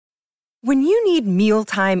When you need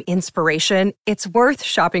mealtime inspiration, it's worth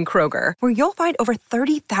shopping Kroger, where you'll find over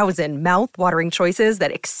 30,000 mouth-watering choices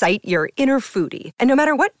that excite your inner foodie. And no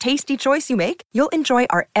matter what tasty choice you make, you'll enjoy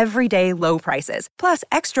our everyday low prices, plus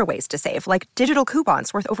extra ways to save, like digital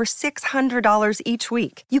coupons worth over $600 each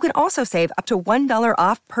week. You can also save up to $1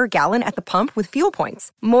 off per gallon at the pump with fuel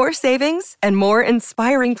points. More savings and more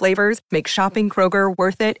inspiring flavors make shopping Kroger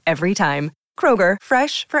worth it every time. Kroger,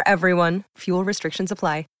 fresh for everyone. Fuel restrictions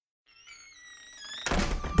apply.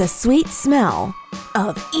 The sweet smell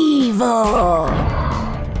of evil.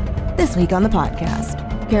 This week on the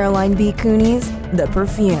podcast, Caroline B. Cooney's The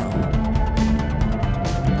Perfume.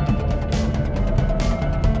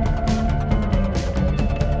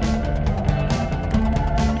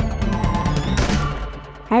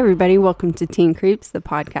 Hi everybody, welcome to Teen Creeps, the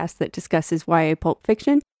podcast that discusses YA pulp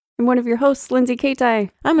fiction. I'm one of your hosts, Lindsay Kaitai.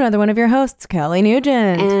 I'm another one of your hosts, Kelly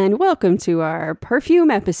Nugent. And welcome to our perfume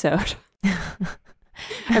episode.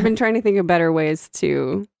 I've been trying to think of better ways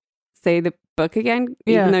to say the book again,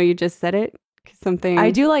 even though you just said it. Something I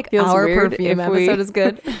do like our perfume episode is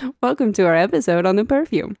good. Welcome to our episode on the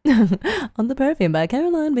perfume. On the Perfume by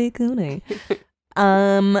Caroline B. Cooney.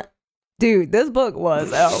 Dude, this book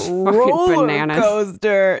was a roller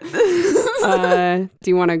coaster. Do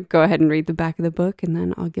you want to go ahead and read the back of the book, and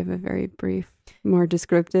then I'll give a very brief, more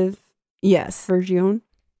descriptive version? Version.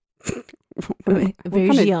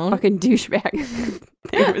 Fucking douchebag.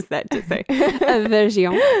 There was that to say. A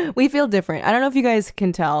version. We feel different. I don't know if you guys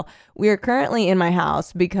can tell. We are currently in my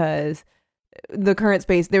house because the current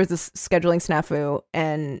space, there was this scheduling snafu,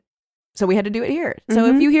 and so we had to do it here. So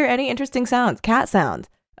if you hear any interesting sounds, cat sounds,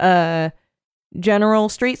 general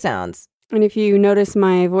street sounds. And if you notice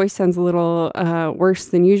my voice sounds a little worse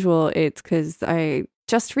than usual, it's because I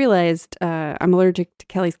just realized I'm allergic to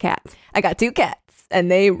Kelly's cats. I got 2 cats. And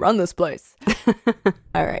they run this place.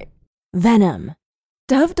 All right. Venom.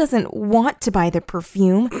 Dove doesn't want to buy the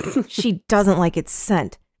perfume. She doesn't like its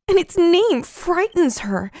scent. And its name frightens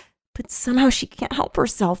her. But somehow she can't help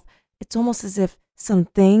herself. It's almost as if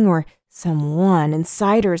something or someone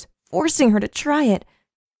inside her is forcing her to try it.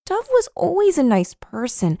 Dove was always a nice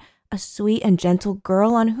person, a sweet and gentle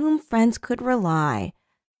girl on whom friends could rely.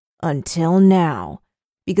 Until now.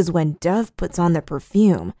 Because when Dove puts on the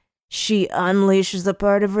perfume, she unleashes a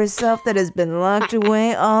part of herself that has been locked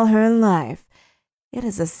away all her life. It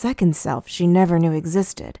is a second self she never knew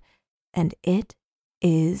existed, and it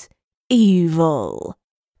is evil.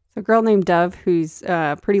 So a girl named Dove who's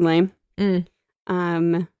pretty lame and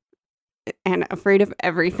afraid of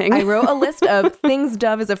everything. I wrote a list of things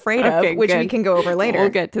Dove is afraid of, which good. We can go over later. We'll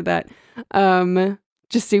get to that.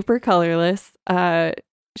 Just super colorless.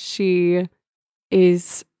 She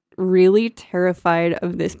is really terrified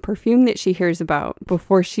of this perfume that she hears about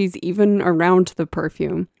before she's even around the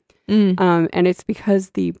perfume. And it's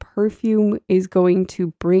because the perfume is going to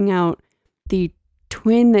bring out the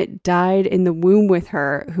twin that died in the womb with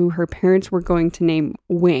her, who her parents were going to name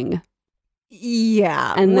Wing.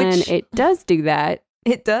 Yeah. And then it does do that.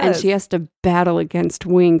 It does. And she has to battle against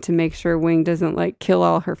Wing to make sure Wing doesn't kill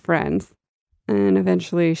all her friends. And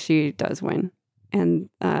eventually she does win. And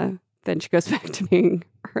then she goes back to being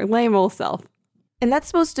her lame old self. And that's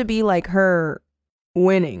supposed to be her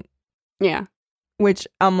winning. Yeah. Which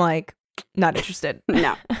I'm not interested.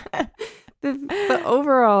 No. The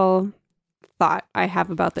overall thought I have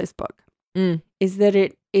about this book is that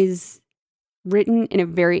it is written in a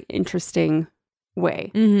very interesting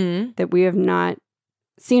way that we have not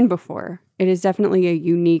seen before. It is definitely a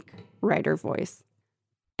unique writer voice.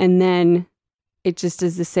 And then it just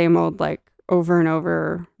is the same old over and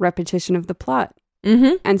over repetition of the plot.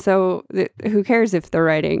 And so who cares if the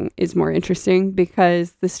writing is more interesting,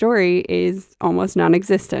 because the story is almost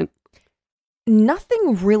non-existent.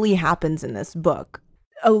 Nothing really happens in this book.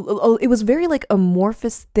 It was very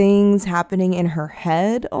amorphous things happening in her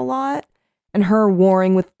head a lot, and her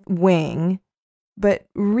warring with Wing. But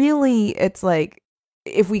really, it's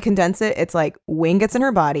if we condense it, it's Wing gets in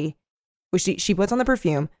her body, which she puts on the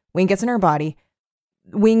perfume. Wing gets in her body.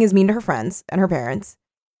 Wing is mean to her friends and her parents,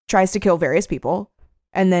 tries to kill various people,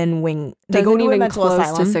 and then Wing they go to a mental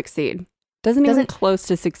asylum. To succeed. Doesn't even close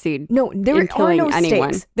to succeed. No, there are no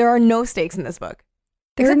stakes. There are no stakes in this book.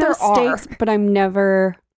 There are no stakes, but I'm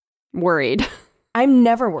never worried. I'm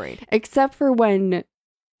never worried, except for when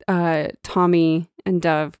Tommy and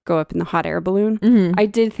Dove go up in the hot air balloon. I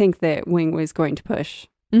did think that Wing was going to push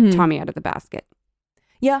Tommy out of the basket.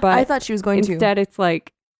 Yeah, but I thought she was going to. Instead, it's I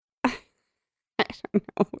don't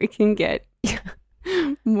know. We can get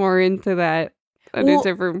more into that at a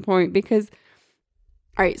different point, because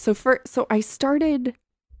all right, so I started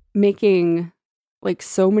making like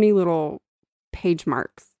so many little page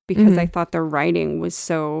marks because I thought the writing was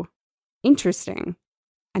so interesting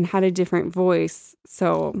and had a different voice.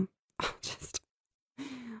 So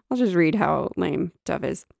I'll just read how lame Dove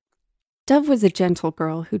is. Dove was a gentle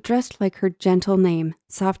girl who dressed like her gentle name,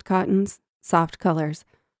 soft cottons, soft colors,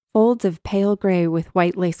 folds of pale gray with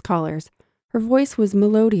white lace collars. Her voice was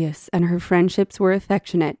melodious and her friendships were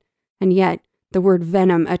affectionate, and yet the word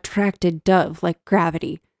venom attracted Dove like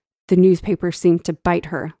gravity. The newspaper seemed to bite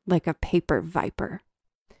her like a paper viper.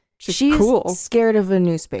 She's cool, scared of a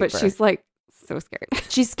newspaper. but she's like so scared.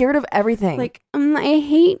 She's scared of everything. Like, I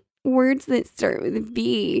hate words that start with a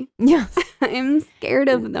V. Yeah. I'm scared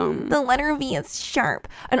of them. The letter V is sharp.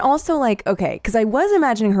 And also like, okay, because I was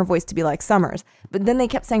imagining her voice to be like Summer's, but then they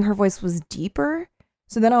kept saying her voice was deeper.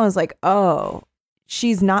 So then I was like, oh,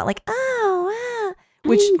 she's not like, oh,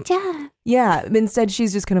 which, yeah, instead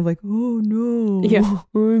she's just kind of like, oh no. Yeah.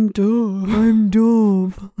 I'm Dove. I'm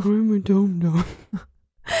Dove. I'm a Dove.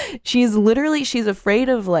 She's afraid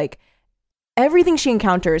of like everything she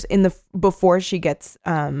encounters before she gets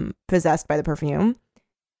possessed by the perfume.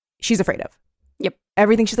 She's afraid of. Yep.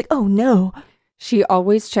 Everything. She's like, oh no. She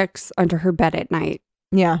always checks under her bed at night.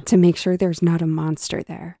 Yeah. To make sure there's not a monster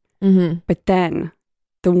there. Mm-hmm. But then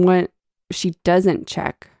the one she doesn't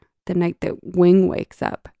check the night that Wing wakes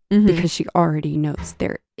up because she already knows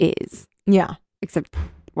there is. Yeah. Except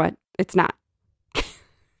what? It's not.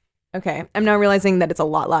 Okay. I'm now realizing that it's a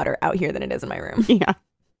lot louder out here than it is in my room. Yeah.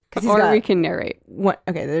 Or we can narrate.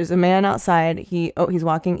 Okay. There's a man outside. He's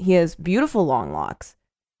walking. He has beautiful long locks.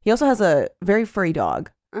 He also has a very furry dog.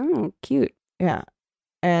 Oh, cute. Yeah.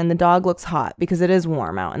 And the dog looks hot because it is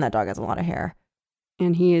warm out and that dog has a lot of hair.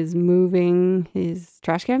 And he is moving his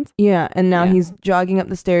trash cans? Yeah. And now he's jogging up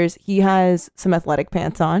the stairs. He has some athletic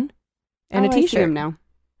pants on and a t-shirt. I see him now.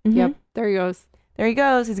 Mm-hmm. Yep. There he goes. There he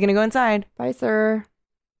goes. He's going to go inside. Bye, sir.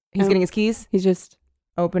 He's getting his keys. He's just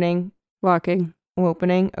opening.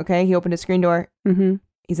 Opening. Okay. He opened his screen door. Mm-hmm.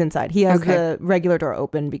 He's inside. He has the regular door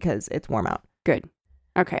open because it's warm out. Good.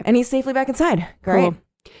 Okay. And he's safely back inside. Great. Cool.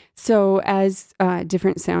 So as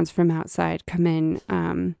different sounds from outside come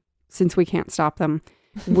in, since we can't stop them,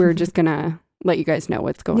 we're just going to let you guys know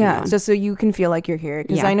what's going on. Yeah, just so you can feel like you're here.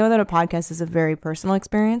 Because I know that a podcast is a very personal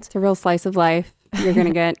experience. It's a real slice of life you're going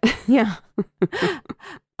to get. Yeah.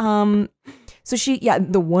 So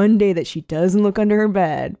the one day that she doesn't look under her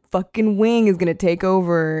bed, fucking Wing is going to take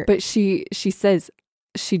over. But she says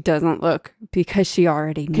she doesn't look because she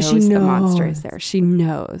already knows the monster is there. She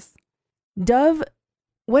knows. Dove,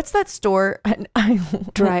 what's that store?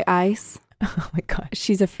 Dry Ice. Oh my God.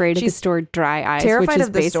 She's afraid of the store Dry Ice, terrified which is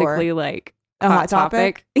of the basically store. like a hot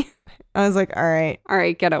topic. I was like, all right,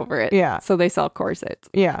 get over it. Yeah. So they sell corsets.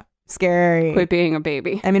 Yeah. Scary. Quit being a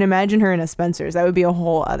baby. I mean, imagine her in a Spencer's. That would be a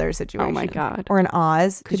whole other situation. Oh my God. Or an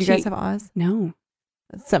Oz. Did you guys have Oz? No.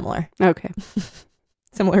 Similar. Okay.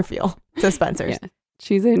 Similar feel to Spencer's. Yeah.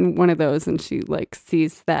 She's in one of those and she like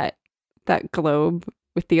sees that globe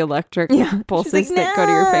with the electric pulses like, that go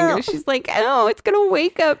to your fingers. She's like, oh, it's going to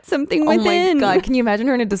wake up something within. Oh my God. Can you imagine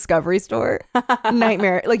her in a Discovery store?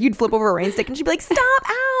 Nightmare. Like you'd flip over a rain stick and she'd be like, stop.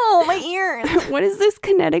 Ow, my ears. What is this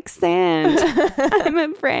kinetic sand? I'm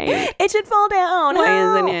afraid. It should fall down.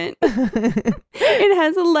 Why isn't it? It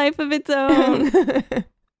has a life of its own.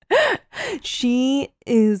 She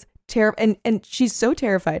is terrified. And she's so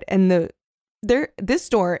terrified. And this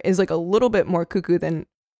store is like a little bit more cuckoo than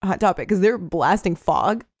Hot Topic because they're blasting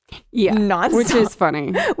fog. Yeah. Nonstop, which is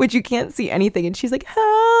funny. Which you can't see anything. And she's like,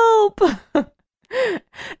 help.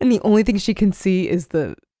 And the only thing she can see is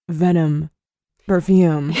the venom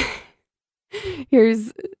perfume.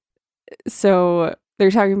 So they're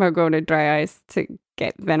talking about going to Dry Ice to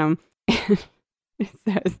get venom. It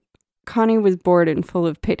says, Connie was bored and full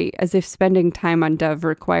of pity. As if spending time on Dove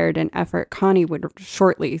required an effort Connie would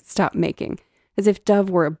shortly stop making. As if Dove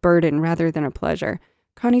were a burden rather than a pleasure.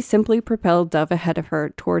 Connie simply propelled Dove ahead of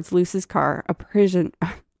her towards Luce's car, a prison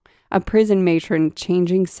matron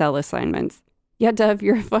changing cell assignments. Yeah, Dove,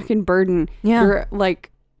 you're a fucking burden. Yeah. You're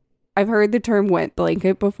like, I've heard the term wet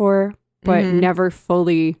blanket before, but never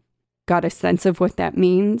fully got a sense of what that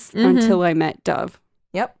means until I met Dove.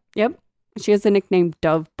 Yep. She has the nickname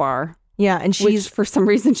Dove Bar. Yeah, and which for some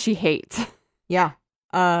reason she hates. Yeah.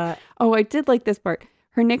 Oh, I did like this part.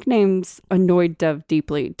 Her nicknames annoyed Dove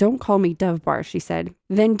deeply. Don't call me Dove Bar, she said.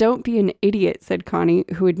 Then don't be an idiot, said Connie,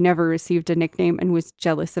 who had never received a nickname and was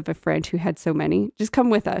jealous of a friend who had so many. Just come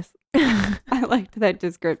with us. I liked that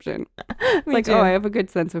description. Like, too. Oh, I have a good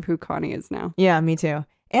sense of who Connie is now. Yeah, me too.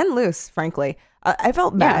 And Luce, frankly. I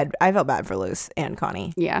felt bad. I felt bad for Luce and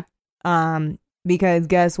Connie. Yeah. Because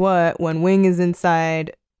guess what? When Wing is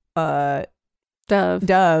inside,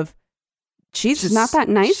 Dove. She's just not that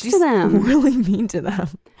nice to them. Really mean to them.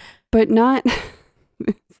 But not...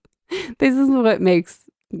 This is what makes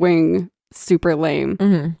Wing super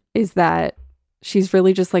lame, is that she's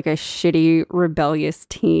really just like a shitty, rebellious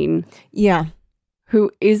teen. Yeah.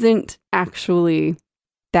 Who isn't actually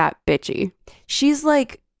that bitchy. She's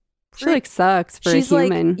like... She like sucks for a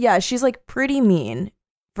human. Like, she's like pretty mean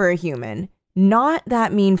for a human. Not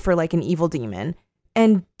that mean for like an evil demon.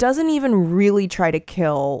 And doesn't even really try to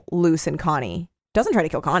kill Luce and Connie. Doesn't try to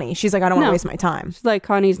kill Connie. She's like, I don't want to waste my time. She's like,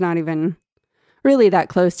 Connie's not even really that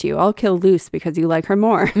close to you. I'll kill Luce because you like her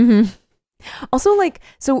more. Also, like,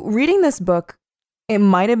 so reading this book, it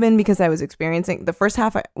might have been because I was experiencing the first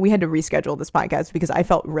half. We had to reschedule this podcast because I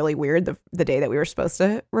felt really weird the day that we were supposed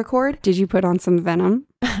to record. Did you put on some Venom?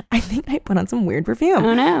 I think I put on some weird perfume.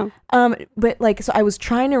 Oh no. But like, so I was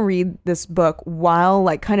trying to read this book while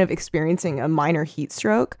like kind of experiencing a minor heat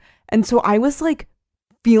stroke. And so I was like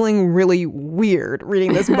feeling really weird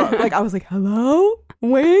reading this book. Like I was like, hello,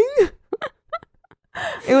 Wing?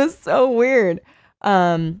 It was so weird.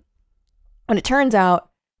 And it turns out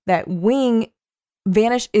that Wing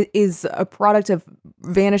is a product of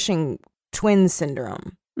vanishing twin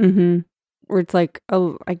syndrome. Where it's like,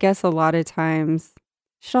 I guess a lot of times, you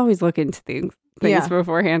should always look into things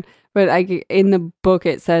beforehand. But in the book,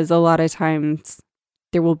 it says a lot of times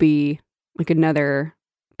there will be like another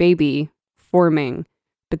baby forming,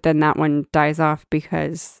 but then that one dies off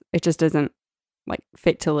because it just doesn't like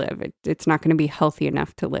fit to live. It's not going to be healthy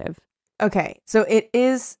enough to live. Okay, so it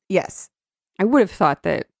is, yes. I would have thought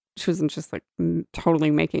that she wasn't just like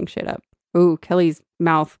totally making shit up. Ooh, Kelly's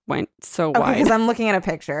mouth went so wide. Because I'm looking at a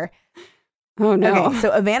picture. Oh no. Okay,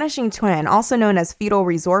 so a vanishing twin, also known as fetal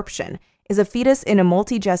resorption, is a fetus in a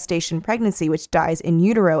multi-gestation pregnancy which dies in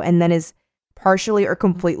utero and then is partially or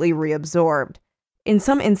completely reabsorbed. In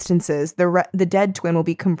some instances, the dead twin will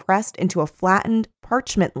be compressed into a flattened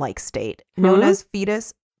parchment-like state known as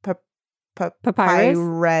fetus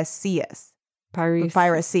papyraceus.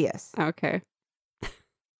 Papyraceus. Okay.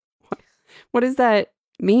 What does that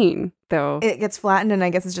mean, though? It gets flattened, and I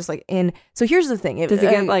guess it's just like in... So here's the thing. Does it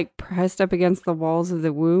get like pressed up against the walls of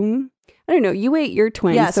the womb? I don't know. You ate your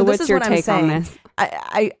twin, so what's your take on this?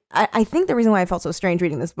 I think the reason why I felt so strange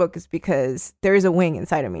reading this book is because there is a Wing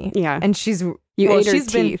inside of me. Yeah. And ate her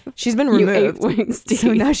teeth. She's been removed. You ate Wing's teeth.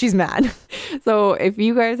 So now she's mad. So if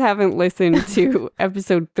you guys haven't listened to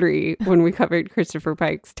episode 3 when we covered Christopher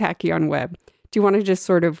Pike's Tachyon Web, do you want to just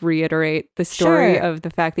sort of reiterate the story of the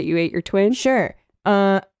fact that you ate your twin? Sure.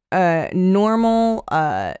 Normal,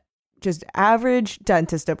 just average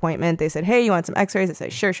dentist appointment. They said, hey, you want some x-rays? I say,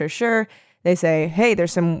 sure. They say, hey,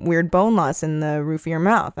 there's some weird bone loss in the roof of your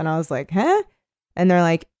mouth. And I was like, huh? And they're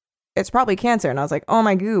like, it's probably cancer. And I was like, oh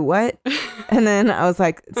my goo, what? And then I was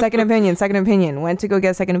like, second opinion. Went to go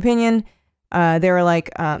get a second opinion. They were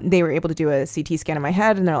like, they were able to do a CT scan of my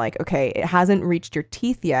head. And they're like, okay, it hasn't reached your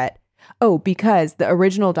teeth yet. Oh, because the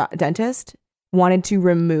original dentist wanted to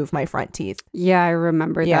remove my front teeth. Yeah, I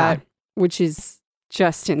remember that, which is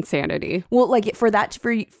just insanity. Well, like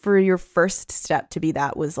for your first step to be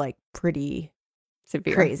that was like pretty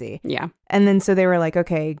severe, crazy. Yeah. And then so they were like,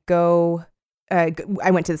 okay, go. I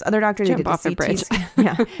went to this other doctor. Jump off a bridge.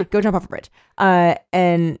 Yeah, go jump off a bridge.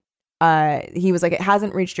 And he was like, it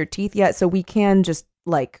hasn't reached your teeth yet, so we can just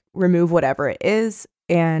like remove whatever it is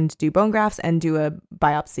and do bone grafts and do a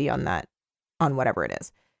biopsy on that, on whatever it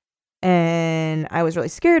is. And I was really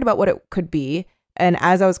scared about what it could be. And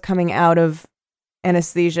as I was coming out of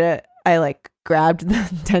anesthesia, I like grabbed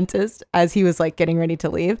the dentist as he was like getting ready to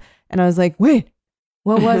leave. And I was like, wait,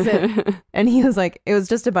 what was it? And he was like, it was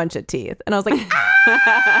just a bunch of teeth. And I was like,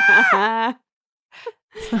 ah!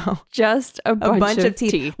 So, just a bunch of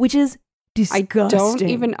teeth. Which is disgusting. I don't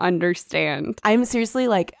even understand. I'm seriously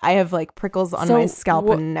like, I have like prickles on my scalp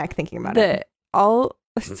and neck thinking about it.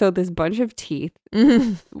 So this bunch of teeth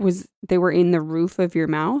they were in the roof of your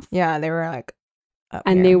mouth? Yeah, they were like up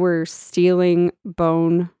and here. They were stealing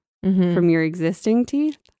bone from your existing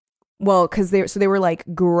teeth? Well, because they were like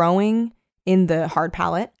growing in the hard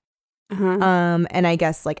palate. And I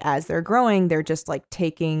guess like as they're growing, they're just like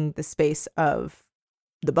taking the space of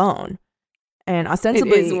the bone. And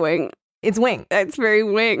ostensibly it is Wing. It's Wing. It's very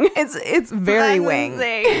Wing. It's very Wing.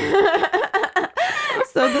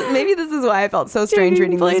 So maybe this is why I felt so strange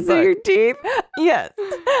reading this book. Of your teeth. Yes.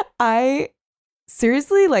 I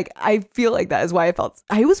seriously, like, I feel like that is why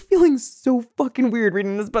I was feeling so fucking weird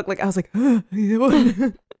reading this book. Like, I was like, but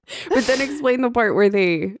then explain the part where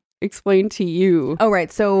they explain to you. Oh,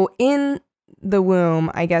 right. So in the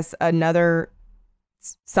womb, I guess another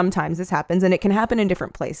sometimes this happens, and it can happen in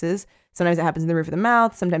different places. Sometimes it happens in the roof of the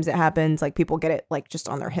mouth. Sometimes it happens like people get it like just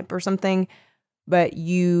on their hip or something. But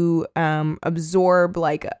you absorb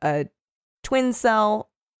like a twin cell,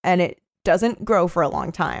 and it doesn't grow for a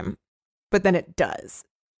long time, but then it does.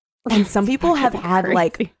 And some people have had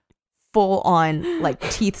like full on like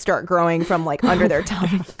teeth start growing from like under their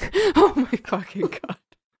tongue. Oh my fucking God.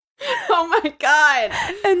 Oh my God.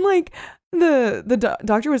 And like the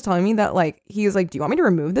doctor was telling me that like he was like, do you want me to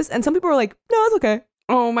remove this? And some people were like, no, it's okay.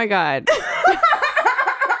 Oh my God.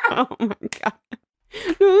 Oh my God.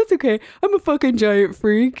 No, it's okay. I'm a fucking giant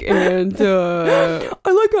freak, and I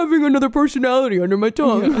like having another personality under my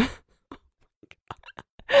tongue. Yeah.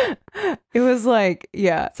 It was like,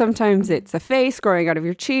 yeah. Sometimes it's a face growing out of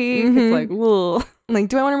your cheek. Mm-hmm. It's like, whoa. Like,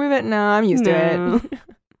 do I want to remove it? No, I'm used to it.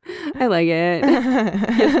 I like it.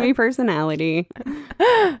 Gives me personality.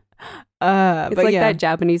 It's like that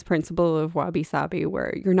Japanese principle of wabi-sabi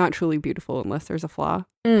where you're not truly beautiful unless there's a flaw.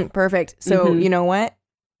 Perfect. So you know what?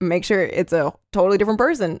 Make sure it's a totally different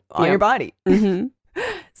person on your body.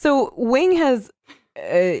 So Wing has,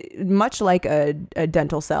 much like a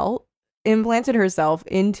dental cell, implanted herself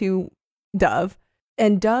into Dove.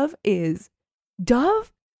 And Dove is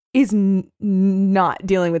not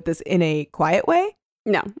dealing with this in a quiet way.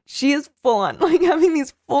 No. She is full on, like having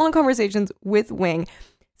these full on conversations with Wing,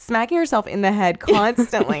 smacking herself in the head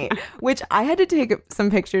constantly, which I had to take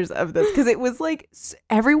some pictures of this because it was like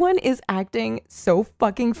everyone is acting so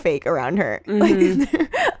fucking fake around her.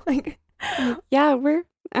 Like yeah, we're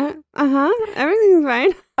everything's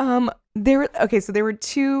fine. So there were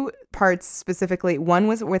two parts specifically. One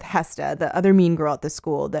was with Hesta, the other mean girl at the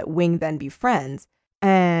school that Wing then befriends,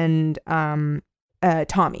 and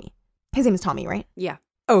Tommy. His name is Tommy, right? Yeah.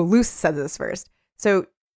 Oh, Luce says this first. So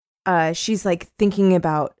she's like thinking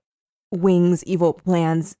about Wing's evil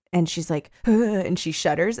plans, and she's like, and she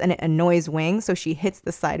shudders, and it annoys Wing, so she hits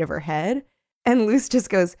the side of her head. And Luce just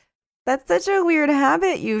goes, "That's such a weird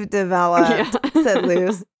habit you've developed," said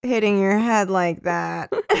Luce, hitting your head like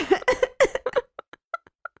that.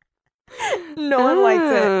 No one likes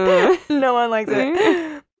it. No one likes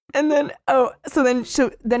it. And then,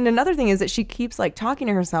 then another thing is that she keeps like talking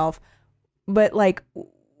to herself, but like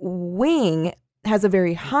Wing has a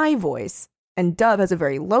very high voice and Dove has a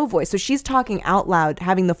very low voice. So she's talking out loud,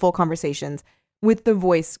 having the full conversations with the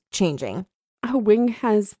voice changing. Oh, Wing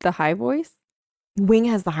has the high voice? Wing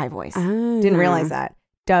has the high voice. Didn't realize that.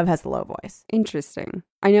 Dove has the low voice. Interesting.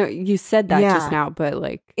 I know you said that just now, but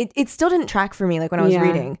like... It still didn't track for me like when I was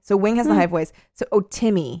reading. So Wing has the high voice. So,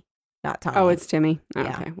 Timmy, not Tommy. Oh, it's Timmy. Oh,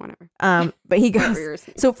 yeah. Okay, whatever. But he goes...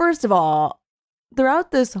 So first of all,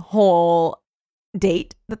 throughout this whole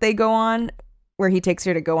date that they go on, where he takes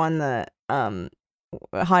her to go on the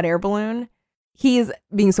hot air balloon, he's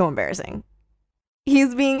being so embarrassing.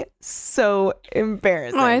 He's being so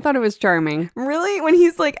embarrassing. Oh, I thought it was charming. Really? When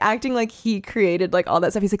he's like acting like he created like all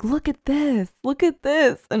that stuff, he's like, look at this.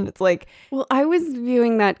 And it's like... Well, I was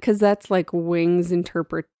viewing that because that's like Wing's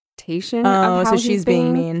interpretation of how so she's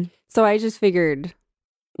being mean. So I just figured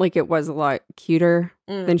like it was a lot cuter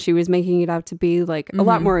than she was making it out to be. Like a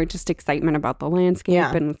lot more just excitement about the landscape.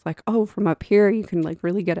 Yeah. And it's like, oh, from up here, you can like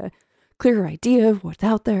really get a clearer idea of what's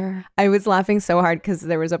out there. I was laughing so hard because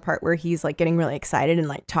there was a part where he's like getting really excited and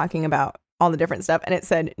like talking about all the different stuff, and it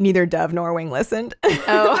said neither Dove nor Wing listened.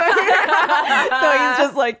 Oh. So he's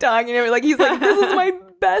just like talking to me like he's like, this is my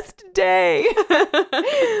best day.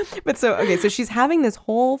 But so she's having this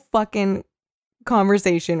whole fucking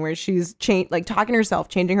conversation where she's like talking to herself,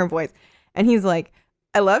 changing her voice, and he's like,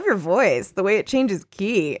 I love your voice, the way it changes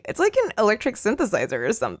key. It's like an electric synthesizer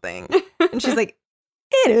or something. And she's like,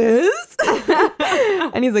 it is.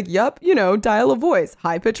 And he's like, yup, dial a voice,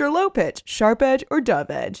 high pitch or low pitch, sharp edge or dove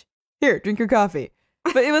edge. Here, drink your coffee.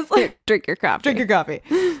 But it was like, drink your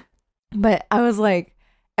coffee. But I was like,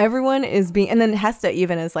 everyone is being, and then Hesta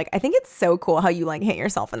even is like, I think it's so cool how you like hit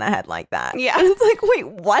yourself in the head like that. Yeah. And it's like, wait,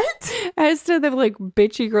 what? Hesta, the like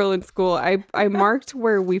bitchy girl in school. I marked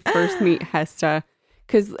where we first meet Hesta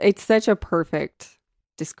because it's such a perfect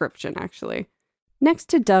description, actually. Next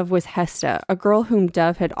to Dove was Hesta, a girl whom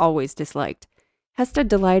Dove had always disliked. Hesta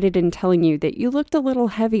delighted in telling you that you looked a little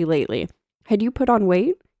heavy lately. Had you put on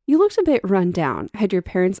weight? You looked a bit run down. Had your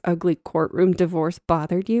parents' ugly courtroom divorce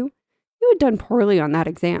bothered you? You had done poorly on that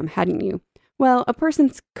exam, hadn't you? Well, a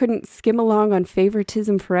person couldn't skim along on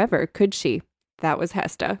favoritism forever, could she? That was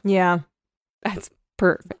Hesta. Yeah. That's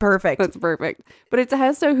perfect. That's perfect. But it's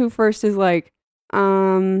Hesta who first is like,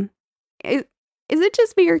 is it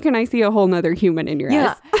just me or can I see a whole nother human in your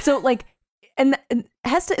eyes? So like, and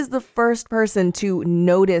Hesta is the first person to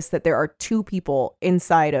notice that there are two people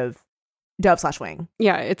inside of Dove/wing.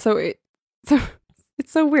 Yeah, it's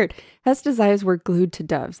so weird. Hesta's eyes were glued to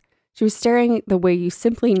Dove's. She was staring the way you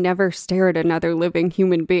simply never stare at another living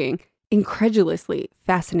human being, incredulously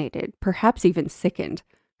fascinated, perhaps even sickened.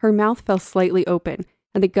 Her mouth fell slightly open,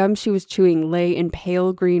 and the gum she was chewing lay in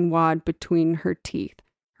pale green wad between her teeth.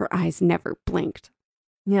 Her eyes never blinked.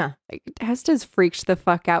 Yeah. Like, Hesta's freaked the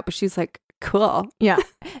fuck out, but she's like, cool. Yeah.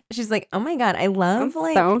 She's like, oh my God, I love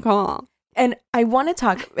That's so cool. And I want to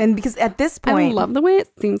talk, and because at this point, I love the way it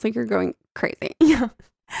seems like you're going crazy. Yeah.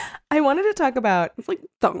 I wanted to talk about It's like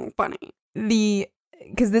so funny.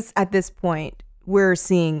 because at this point, we're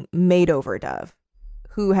seeing Makeover Dove,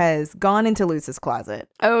 who has gone into Luce's closet.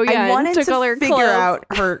 Oh, yeah. I wanted took to all her figure clothes. out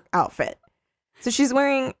her outfit. So she's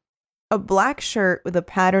wearing a black shirt with a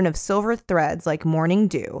pattern of silver threads like morning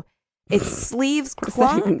dew. Its sleeves What does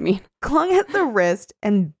that even mean? clung at the wrist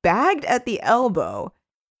and bagged at the elbow.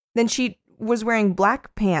 Then she was wearing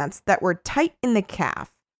black pants that were tight in the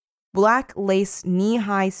calf, black lace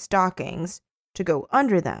knee-high stockings to go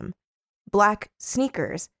under them, black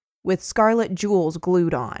sneakers with scarlet jewels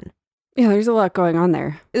glued on. Yeah, there's a lot going on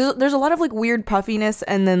there. There's a lot of like weird puffiness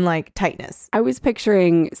and then like tightness. I was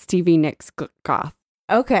picturing Stevie Nicks goth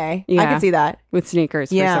Okay. I Yeah. can see that. with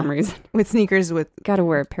sneakers Yeah. for some reason. With sneakers with, Gotta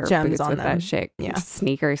wear a pair of Gems boots on with them. that shit. Yeah.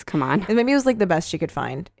 Sneakers, come on. and maybe it was like the best she could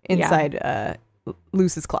find inside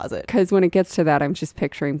Luce's closet. Because when it gets to that, I'm just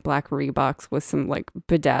picturing black Reeboks with some like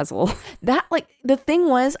bedazzle. That like the thing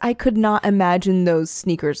was I could not imagine those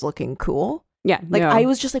sneakers looking cool. Yeah. Like no. I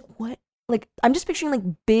was just like, what? Like I'm just picturing like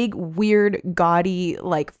big, weird, gaudy,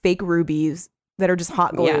 like fake rubies that are just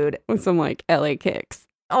hot glued. with some like LA kicks.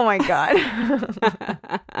 Oh my God.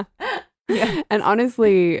 Yeah. And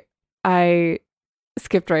honestly, I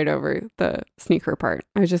skipped right over the sneaker part.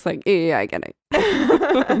 I was just like, yeah, I get it.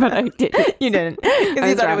 But I didn't. You didn't. Because I you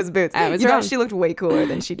was thought wrong. it was boots. I was you wrong. thought she looked way cooler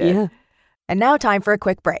than she did. Yeah. And now time for a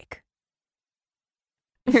quick break.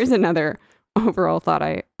 Here's another overall thought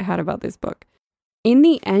I had about this book. In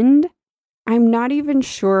the end, I'm not even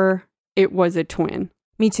sure it was a twin.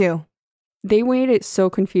 Me too. They made it so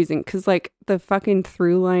confusing because, like, the fucking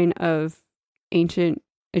through line of ancient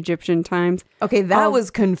Egyptian times. Okay, that Oh, was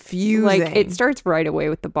confusing. Like, it starts right away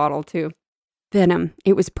with the bottle, too. Venom.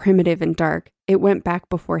 It was primitive and dark. It went back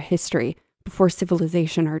before history, before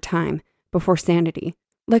civilization or time, before sanity.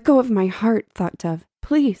 Let go of my heart, thought Dove.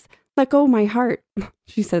 Please, let go of my heart.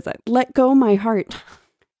 She says that. Let go of my heart.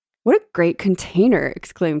 What a great container,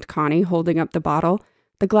 exclaimed Connie, holding up the bottle.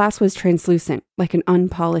 The glass was translucent, like an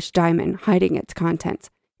unpolished diamond, hiding its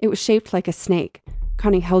contents. It was shaped like a snake.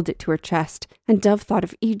 Connie held it to her chest, and Dove thought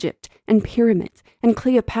of Egypt, and pyramids, and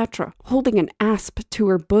Cleopatra, holding an asp to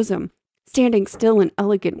her bosom, standing still and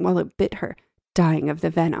elegant while it bit her, dying of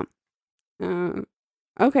the venom.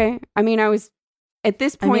 Okay. I mean, I was, at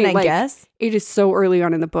this point, I guess. it is so early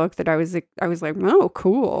on in the book that I was like, oh,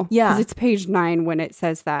 cool. Yeah. Because it's page 9 when it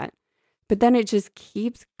says that. But then it just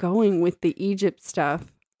keeps going with the Egypt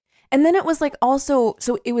stuff. And then it was like also,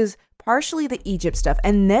 so it was partially the Egypt stuff,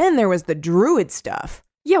 and then there was the Druid stuff.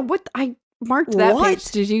 Yeah, what? I marked that What? page.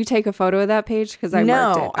 Did you take a photo of that page? Because I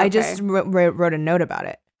marked it. I Okay. just wrote a note about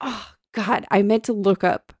it. Oh, God. I meant to look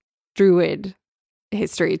up Druid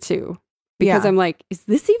history too. Because Yeah. I'm like, is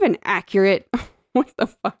this even accurate? What the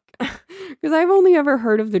fuck? Because I've only ever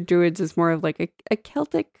heard of the Druids as more of like a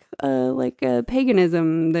Celtic, like a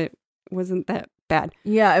paganism that wasn't that bad.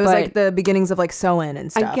 Yeah, it was But- like the beginnings of like Samhain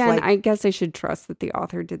and stuff. Again, like, I guess I should trust that the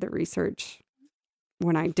author did the research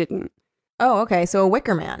when I didn't. oh, okay, so a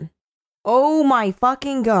Wicker Man. Oh my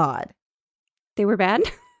fucking God. They were bad?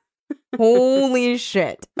 Holy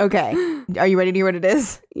shit. Okay, are you ready to hear what it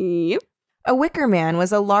is? Yep. A Wicker Man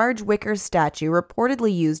was a large wicker statue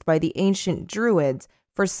reportedly used by the ancient Druids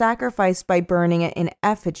for sacrifice by burning it in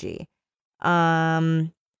effigy.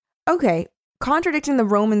 Okay. Contradicting the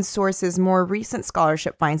Roman sources, more recent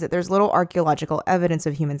scholarship finds that there's little archaeological evidence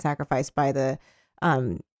of human sacrifice by the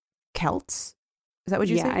Celts. Is that what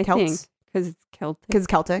you Yeah, said? I think. Because it's Celtic. Because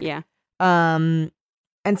Celtic. Yeah.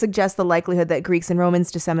 And suggests the likelihood that Greeks and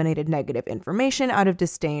Romans disseminated negative information out of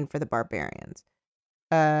disdain for the barbarians.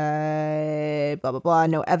 Blah, blah, blah.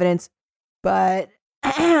 No evidence. But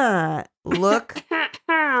look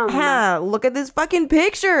at this fucking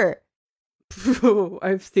picture.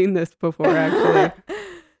 I've seen this before, actually.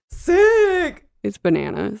 Sick. It's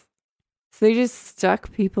bananas. So they just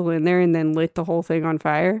stuck people in there and then lit the whole thing on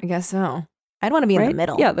fire? I guess so. I'd want to be in Right? the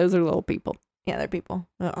middle. Yeah, those are little people. Yeah, they're people.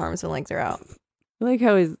 The arms and legs are out. I like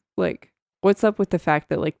how is like, what's up with the fact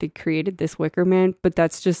that like they created this Wicker Man, but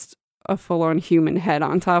that's just a full-on human head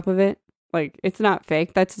on top of it? Like, it's not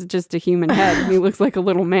fake. That's just a human head. He looks like a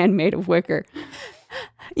little man made of wicker.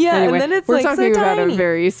 Yeah, anyway, and then it's we're like talking so about tiny. a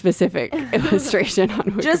very specific illustration on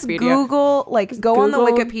Wikipedia. Just Google, go on the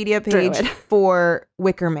Google Wikipedia page Druid. for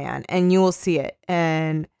Wicker Man, and you will see it.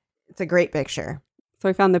 And it's a great picture. So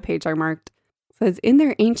I found the page I marked. It says, in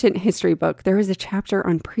their ancient history book, there is a chapter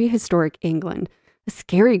on prehistoric England. A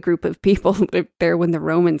scary group of people lived there when the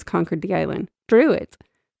Romans conquered the island. Druids.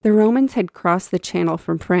 The Romans had crossed the Channel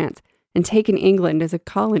from France and taken England as a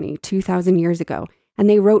colony 2,000 years ago, and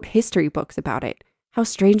they wrote history books about it. How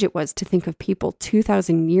strange it was to think of people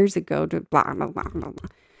 2,000 years ago to blah, blah, blah, blah, blah.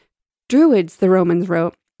 Druids, the Romans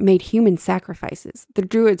wrote, made human sacrifices. The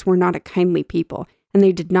Druids were not a kindly people, and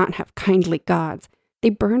they did not have kindly gods. They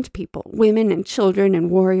burned people, women and children and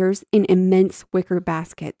warriors, in immense wicker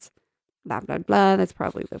baskets. Blah, blah, blah. That's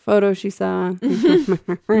probably the photo she saw.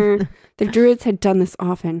 The Druids had done this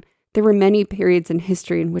often. There were many periods in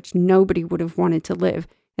history in which nobody would have wanted to live,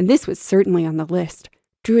 and this was certainly on the list.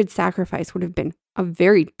 Druid sacrifice would have been a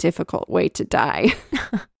very difficult way to die.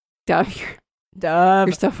 Dove,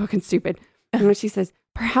 you're so fucking stupid. And when she says,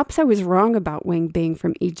 perhaps I was wrong about Wing being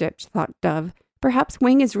from Egypt, thought Dove. Perhaps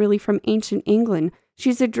Wing is really from ancient England.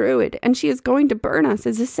 She's a druid, and she is going to burn us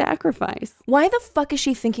as a sacrifice. Why the fuck is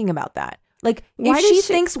she thinking about that? Like, Why if does she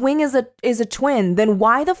she- thinks Wing is a twin, then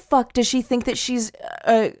why the fuck does she think that she's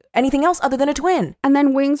anything else other than a twin? And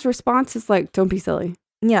then Wing's response is like, don't be silly.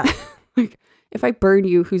 Yeah. Like, if I burn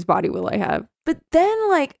you, whose body will I have? But then,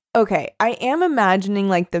 like, okay, I am imagining,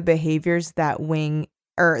 like, the behaviors that Wing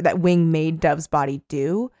made Dove's body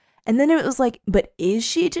do. And then it was like, but is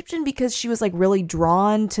she Egyptian? Because she was, like, really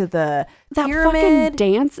drawn to the That pyramid. fucking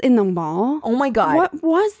dance in the mall? Oh, my God. What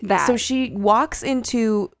was that? So she walks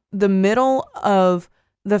into the middle of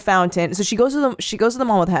the fountain. So she goes to the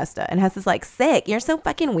mall with Hesta, and Hesta's like, sick, you're so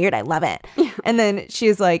fucking weird, I love it. Yeah. And then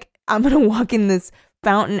she's like, I'm gonna walk in this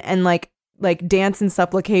fountain and like dance in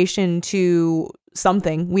supplication to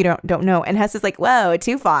something we don't know. And Hesta's like, whoa,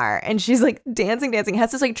 too far. And she's like dancing.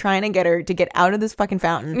 Hesta's like trying to get her to get out of this fucking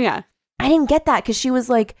fountain. Yeah. I didn't get that, because she was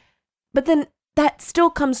like, but then that still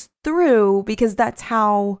comes through, because that's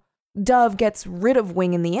how Dove gets rid of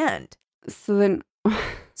Wing in the end. So then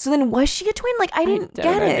Was she a twin? Like, I didn't don't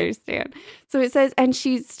get it. understand. So it says, and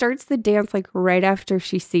she starts the dance like right after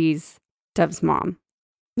she sees Dove's mom,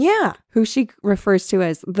 Yeah. who she refers to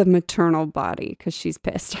as the maternal body because she's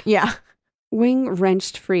pissed. Yeah. Wing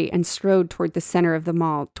wrenched free and strode toward the center of the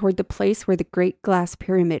mall, toward the place where the great glass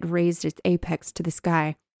pyramid raised its apex to the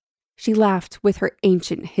sky. She laughed with her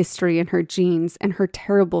ancient history in her jeans and her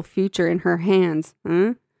terrible future in her hands.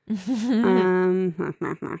 Huh?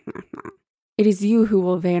 It is you who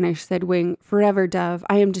will vanish, said Wing. Forever, Dove.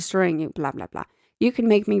 I am destroying you, blah, blah, blah. You can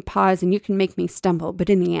make me pause and you can make me stumble, but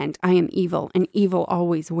in the end, I am evil, and evil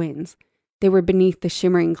always wins. They were beneath the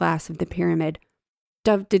shimmering glass of the pyramid.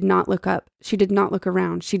 Dove did not look up. She did not look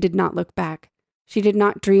around. She did not look back. She did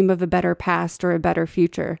not dream of a better past or a better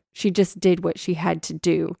future. She just did what she had to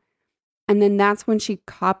do. And then that's when she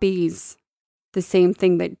copies the same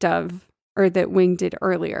thing that that Wing did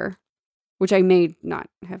earlier, which I may not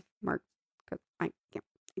have marked.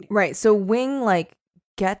 Right. So Wing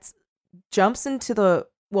jumps into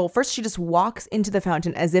first she just walks into the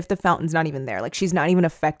fountain as if the fountain's not even there. Like, she's not even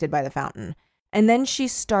affected by the fountain. And then she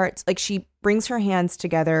starts, she brings her hands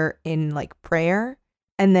together in prayer,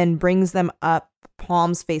 and then brings them up,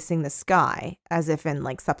 palms facing the sky, as if in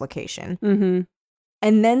supplication. Mm-hmm.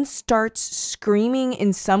 And then starts screaming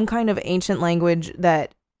in some kind of ancient language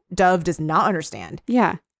that Dove does not understand.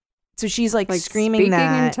 Yeah. So she's screaming speaking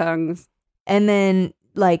that in tongues. And then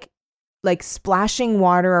splashing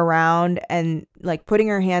water around and putting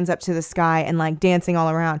her hands up to the sky and dancing all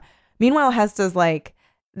around. Meanwhile, Hesta's like,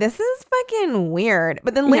 this is fucking weird.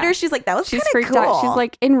 But then later she's like, that was kind of cool. Out. She's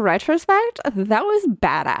like, in retrospect, that was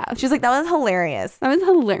badass. She's like, that was hilarious. That was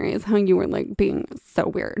hilarious how you were being so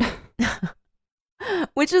weird.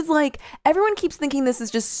 Which is everyone keeps thinking this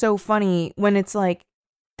is just so funny when it's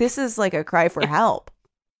this is a cry for help.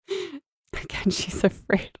 Again, she's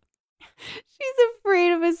afraid. She's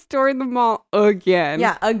afraid of a store in the mall again.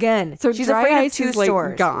 Yeah, again. So she's Dry afraid of Ice two is,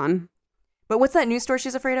 stores. Gone. But what's that new store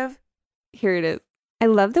she's afraid of? Here it is. I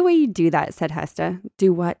love the way you do that, said Hesta.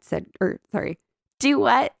 Do what, said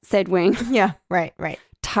Wing. Yeah, right.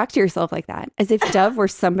 Talk to yourself like that, as if Dove were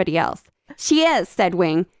somebody else. She is, said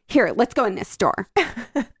Wing. Here, let's go in this store.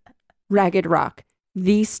 Ragged Rock,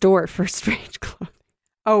 the store for strange clothing.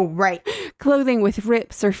 Oh, right. Clothing with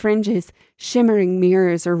rips or fringes, shimmering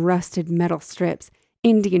mirrors or rusted metal strips,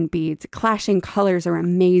 Indian beads, clashing colors or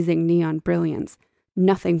amazing neon brilliance.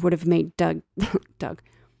 Nothing would have made Dove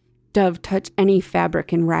touch any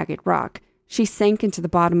fabric in Ragged Rock. She sank into the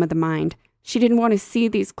bottom of the mind. She didn't want to see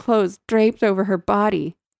these clothes draped over her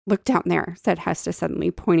body. Look down there, said Hesta suddenly,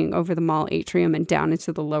 pointing over the mall atrium and down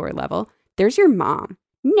into the lower level. There's your mom.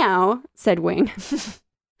 No, said Wing.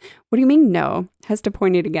 What do you mean, no? Hesta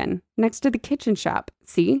pointed again. Next to the kitchen shop.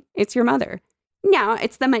 See? It's your mother. No,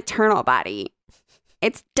 it's the maternal body.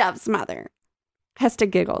 It's Dove's mother. Hesta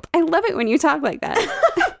giggled. I love it when you talk like that.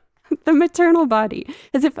 The maternal body.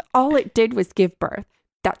 As if all it did was give birth.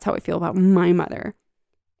 That's how I feel about my mother.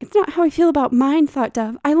 It's not how I feel about mine, thought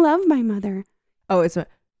Dove. I love my mother. Oh, it's not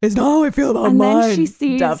how I feel about and mine, then she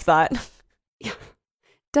sees, Dove thought.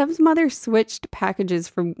 Dove's mother switched packages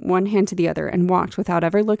from one hand to the other and walked without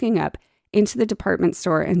ever looking up into the department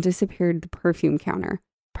store and disappeared at the perfume counter.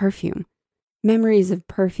 Perfume. Memories of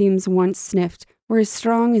perfumes once sniffed were as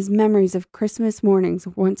strong as memories of Christmas mornings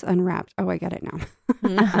once unwrapped. Oh, I get it now.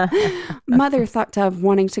 Mother, thought Dove,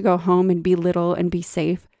 wanting to go home and be little and be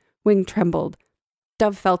safe. Wing trembled.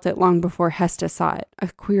 Dove felt it long before Hesta saw it,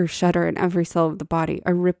 a queer shudder in every cell of the body,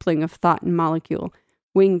 a rippling of thought and molecule.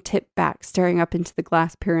 Wing tipped back, staring up into the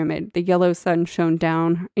glass pyramid. The yellow sun shone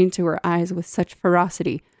down into her eyes with such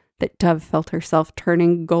ferocity that Dove felt herself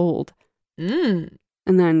turning gold. And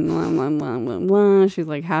then, blah, blah, blah, blah, blah, she's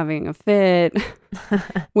like having a fit.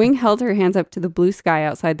 Wing held her hands up to the blue sky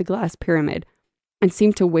outside the glass pyramid and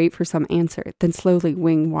seemed to wait for some answer. Then slowly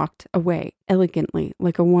Wing walked away, elegantly,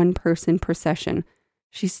 like a one-person procession.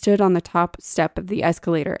 She stood on the top step of the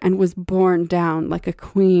escalator and was borne down like a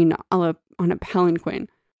queen on a palanquin.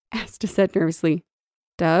 Hesta said nervously,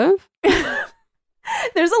 Dove?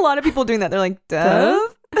 There's a lot of people doing that. They're like,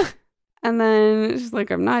 Dove? And then she's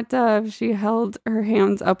like, I'm not Dove. She held her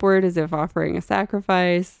hands upward as if offering a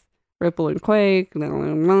sacrifice. Ripple and quake. She's in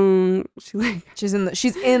the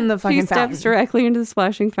fucking fountain. She steps directly into the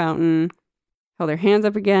splashing fountain. Held her hands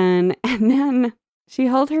up again. And then she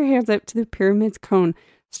held her hands up to the pyramid's cone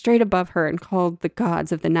straight above her and called the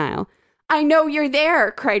gods of the Nile. I know you're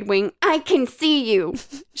there, cried Wing. I can see you.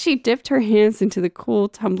 She dipped her hands into the cool,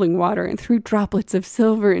 tumbling water and threw droplets of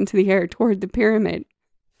silver into the air toward the pyramid.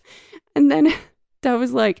 And then Dove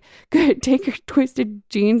was like, good, take your twisted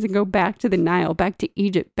jeans and go back to the Nile, back to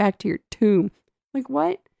Egypt, back to your tomb. Like,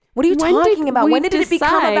 what? What are you talking about? When did it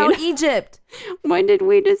become about Egypt? When did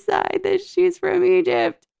we decide that she's from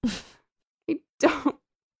Egypt? I don't.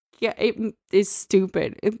 Yeah, it is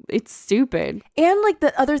stupid. It's stupid. And like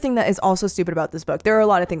the other thing that is also stupid about this book, there are a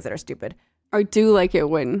lot of things that are stupid. I do like it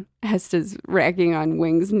when Hesta's ragging on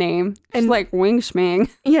Wing's name. And she's like, Wing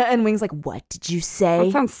Schming. Yeah, and Wing's like, what did you say?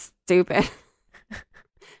 That sounds stupid.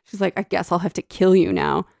 She's like, I guess I'll have to kill you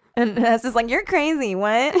now. And Hesta's like, you're crazy.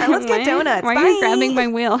 What? Let's get donuts. Why are you grabbing my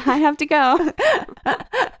wheel? I have to go.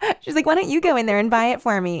 She's like, why don't you go in there and buy it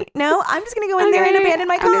for me? No, I'm just going to go in there and abandon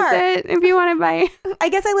my car. If you want to buy. I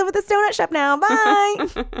guess I live at this donut shop now.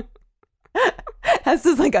 Bye.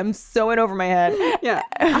 Hesta's like, I'm so in over my head. Yeah.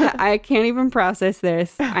 I can't even process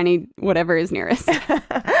this. I need whatever is nearest. And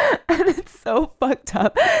it's so fucked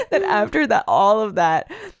up that after that, all of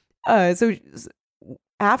that, so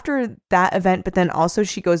after that event, but then also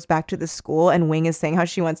she goes back to the school and Wing is saying how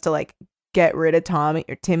she wants to like get rid of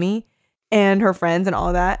Timmy and her friends and all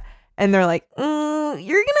of that. And they're like, you're going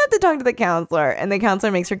to have to talk to the counselor. And the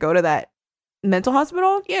counselor makes her go to that mental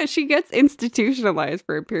hospital. Yeah, she gets institutionalized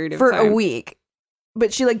for a period of time. For a week.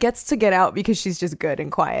 But she like gets to get out because she's just good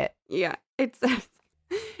and quiet. Yeah, it's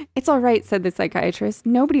all right, said the psychiatrist.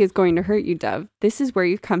 Nobody is going to hurt you, Dove. This is where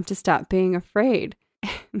you come to stop being afraid.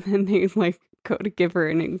 And then they like go to give her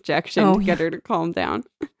an injection to get her to calm down.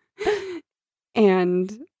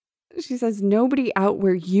 And she says, nobody out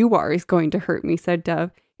where you are is going to hurt me, said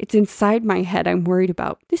Dove. It's inside my head I'm worried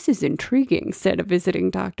about. This is intriguing, said a visiting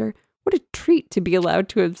doctor. What a treat to be allowed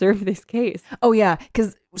to observe this case. Oh, yeah.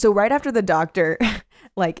 Because so right after the doctor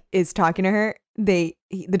like is talking to her, the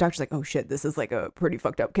doctor's like, oh, shit, this is like a pretty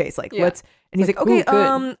fucked up case. Like, let's. And he's like, okay,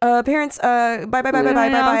 parents, bye.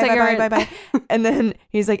 And then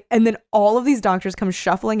he's like, and then all of these doctors come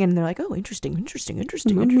shuffling in and they're like, oh, interesting.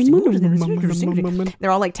 They're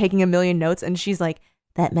all like taking a million notes. And she's like,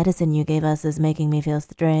 that medicine you gave us is making me feel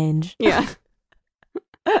strange. Yeah.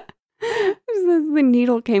 The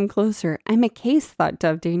needle came closer. I'm a case, thought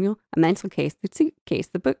Dove Daniel. A mental case, the suitcase,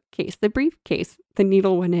 the bookcase, the briefcase. The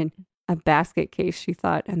needle went in. A basket case, she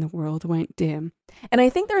thought, and the world went dim. And I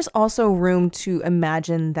think there's also room to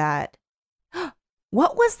imagine that.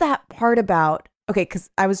 What was that part about? Okay, because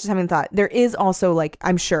I was just having a thought. There is also, like,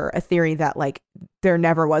 I'm sure, a theory that, like, there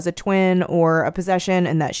never was a twin or a possession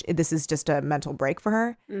and that this is just a mental break for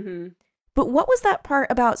her. Mm-hmm. But what was that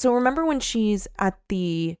part about? So remember when she's at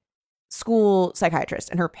the school psychiatrist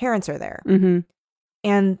and her parents are there, mm-hmm.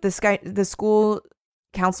 and the school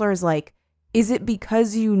counselor is like, is it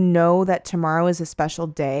because you know that tomorrow is a special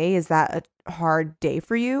day? Is that a hard day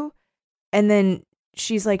for you? And then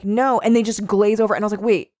she's like, no. And they just glaze over. And I was like,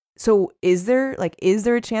 wait, so is there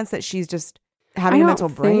a chance that she's just having a mental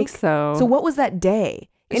break? I think so. So what was that day?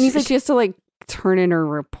 And he's like, she has to like turn in her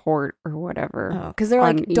report or whatever. Oh, because they're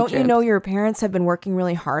like, don't you know your parents have been working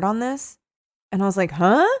really hard on this? And I was like,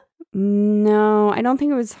 huh? No, I don't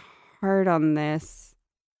think it was hard on this.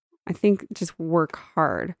 I think just work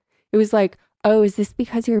hard. It was like, oh, is this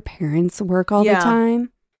because your parents work all the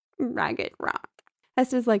time? Ragged Rock.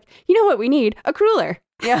 Hesta's like, you know what we need? A cruller.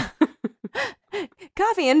 Yeah.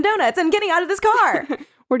 Coffee and donuts and getting out of this car.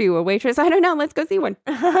 What are you, a waitress? I don't know. Let's go see one.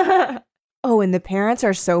 Oh, and the parents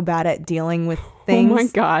are so bad at dealing with things. Oh my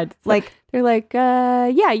God. Like, they're like,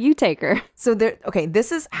 yeah, you take her. So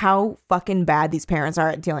this is how fucking bad these parents are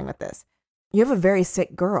at dealing with this. You have a very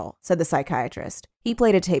sick girl, said the psychiatrist. He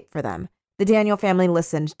played a tape for them. The Daniel family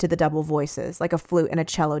listened to the double voices, like a flute and a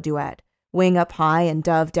cello duet, Wing up high and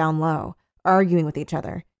Dove down low, arguing with each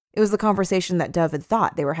other. It was the conversation that Dove had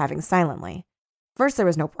thought they were having silently. First there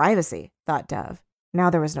was no privacy, thought Dove. Now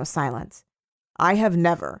there was no silence. I have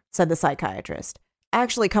never, said the psychiatrist,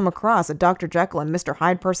 actually come across a Dr. Jekyll and Mr.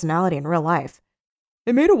 Hyde personality in real life.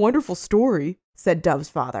 It made a wonderful story, said Dove's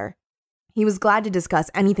father. He was glad to discuss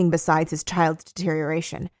anything besides his child's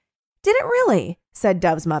deterioration. Did it really? Said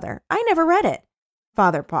Dove's mother. I never read it.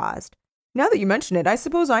 Father paused. Now that you mention it, I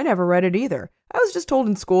suppose I never read it either. I was just told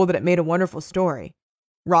in school that it made a wonderful story.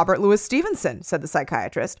 Robert Louis Stevenson, said the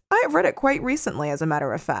psychiatrist. I have read it quite recently, as a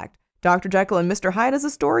matter of fact. Dr. Jekyll and Mr. Hyde as a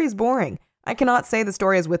story is boring. I cannot say the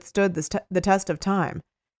story has withstood the test of time.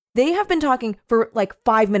 They have been talking for like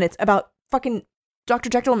 5 minutes about fucking Dr.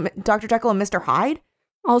 Jekyll and Mr. Hyde.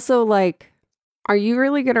 Also, like, are you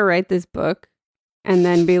really going to write this book and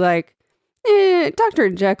then be like, Dr.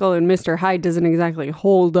 Jekyll and Mr. Hyde doesn't exactly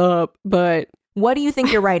hold up, but... What do you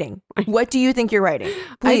think you're writing? What do you think you're writing?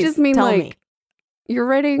 Please, I just mean, tell like, me. You're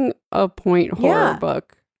writing a point horror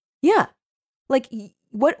book. Yeah. Like,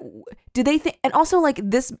 what do they think? And also, like,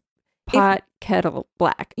 this... Kettle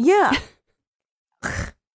black. Yeah.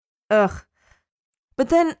 Ugh. But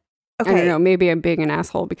then, okay. I don't know, maybe I'm being an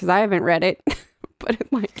asshole because I haven't read it. But I'm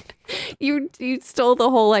like, you stole the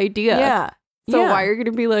whole idea. Yeah. So why are you going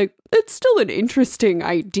to be like, it's still an interesting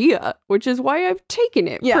idea, which is why I've taken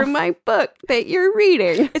it from my book that you're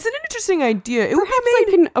reading. It's an interesting idea. It Perhaps I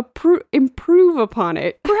can improve upon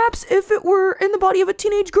it. Perhaps if it were in the body of a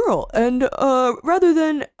teenage girl, and rather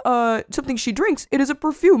than something she drinks, it is a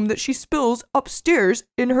perfume that she spills upstairs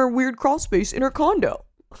in her weird crawl space in her condo.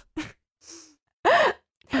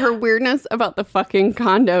 Her weirdness about the fucking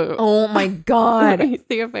condo. Oh my God. Let me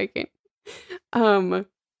see if I can.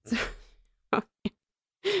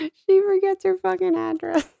 She forgets her fucking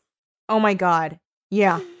address. Oh my God.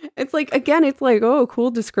 Yeah. It's like, again, it's like, oh,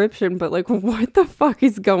 cool description, but like, what the fuck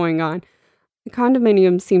is going on? The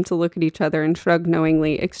condominiums seemed to look at each other and shrug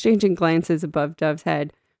knowingly, exchanging glances above Dove's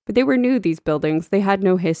head. But they were new, these buildings. They had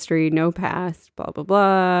no history, no past, blah, blah,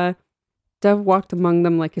 blah. Dove walked among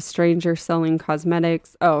them like a stranger selling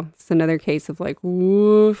cosmetics. Oh, it's another case of like,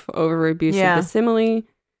 woof, over abuse of the simile.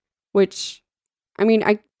 Which, I mean,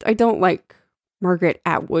 I don't like Margaret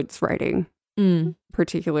Atwood's writing,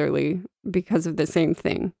 particularly because of the same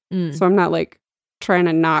thing. So I'm not like trying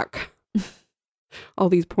to knock all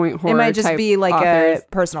these point horror. It might just be like authors. A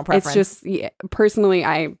personal preference. It's just, personally,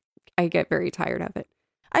 I get very tired of it.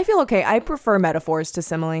 I feel okay. I prefer metaphors to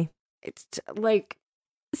simile. It's like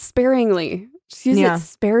sparingly. Just use it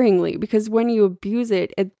sparingly, because when you abuse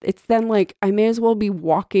it, it's then like, I may as well be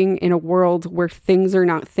walking in a world where things are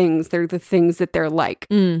not things. They're the things that they're like.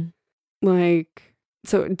 Like,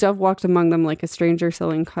 so Dove walked among them like a stranger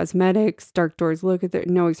selling cosmetics. Dark doors look at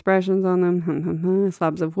no expressions on them.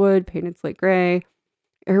 Slabs of wood, painted slate gray.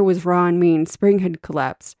 Air was raw and mean. Spring had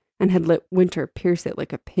collapsed and had let winter pierce it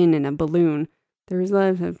like a pin in a balloon. There was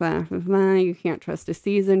love, blah, blah, blah. You can't trust a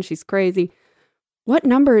season. She's crazy. What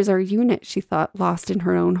number is our unit, she thought, lost in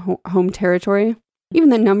her own home territory. Even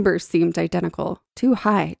the numbers seemed identical. Too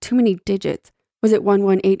high, too many digits. Was it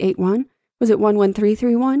 11881? Was it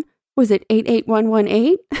 11331? Was it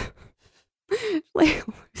 88118? Like,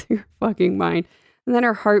 lose your fucking mind. And then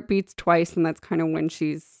her heart beats twice, and that's kind of when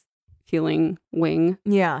she's feeling Wing.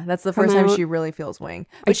 Yeah, that's the first time she really feels Wing.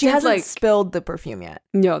 But she hasn't spilled the perfume yet.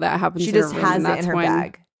 No, that happens. She just has it in her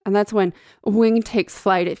bag. And that's when Wing takes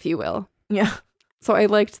flight, if you will. Yeah. So I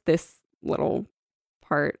liked this little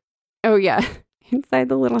part. Oh, yeah. Inside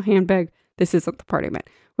the little handbag, this isn't the part I meant,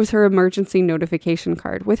 was her emergency notification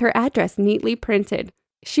card with her address neatly printed.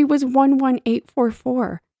 She was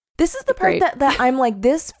 11844. This is the part that I'm like,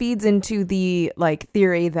 this feeds into the like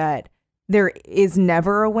theory that there is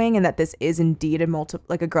never a Wing and that this is indeed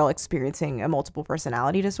a girl experiencing a multiple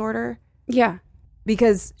personality disorder. Yeah.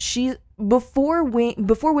 Because before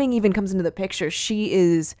Wing even comes into the picture, she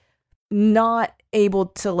is not able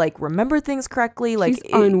to like remember things correctly. Like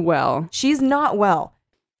she's unwell. She's not well.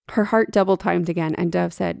 Her heart double timed again, and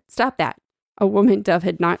Dove said, "Stop that." A woman Dove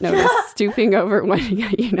had not noticed, stooping over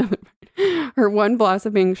her one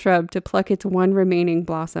blossoming shrub to pluck its one remaining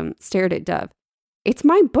blossom, stared at Dove. "It's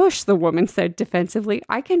my bush," the woman said defensively.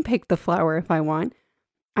 "I can pick the flower if I want."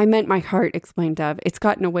 "I meant my heart," explained Dove. "It's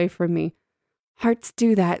gotten away from me." "Hearts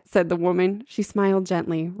do that," said the woman. She smiled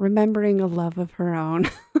gently, remembering a love of her own.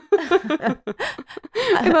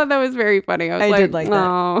 I thought that was very funny. I did like that.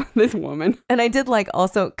 Oh, this woman. And I did like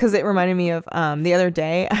also, because it reminded me of the other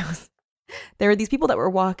day, there were these people that were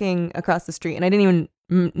walking across the street and I didn't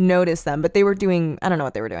even notice them, but they were doing, I don't know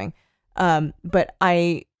what they were doing. But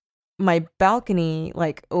my balcony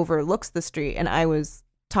like overlooks the street and I was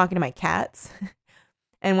talking to my cats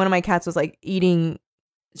and one of my cats was like eating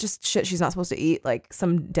just shit she's not supposed to eat, like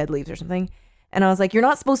some dead leaves or something. And I was like, "You're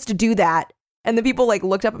not supposed to do that." And the people like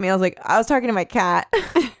looked up at me. I was like, I was talking to my cat.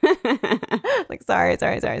 Like, sorry.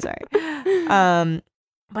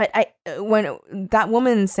 But when that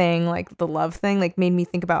woman saying like the love thing, like made me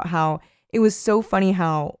think about how it was so funny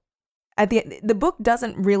how at the book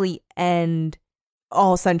doesn't really end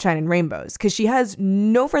all sunshine and rainbows because she has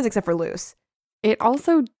no friends except for Luce. It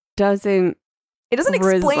also doesn't. It doesn't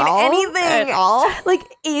explain anything at all. Like,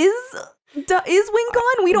 is Wing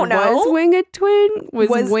gone? We don't know. Was Wing a twin?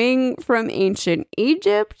 Was Wing from ancient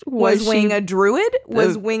Egypt? Was Wing a druid?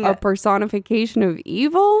 Was Wing a personification of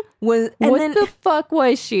evil? What the fuck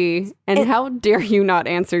was she? And how dare you not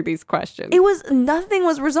answer these questions? Nothing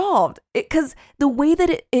was resolved. Because the way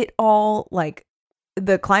that it all, like,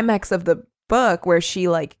 the climax of the book where she,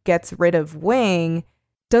 like, gets rid of Wing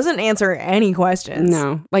doesn't answer any questions.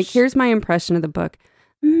 No. Like, here's my impression of the book.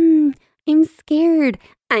 I'm scared.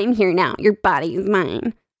 I'm here now. Your body's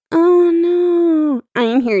mine. Oh, no.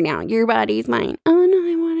 I'm here now. Your body's mine. Oh, no.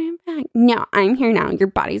 I want it back. No, I'm here now. Your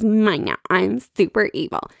body's mine now. I'm super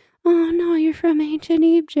evil. Oh, no. You're from ancient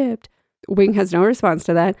Egypt. Wing has no response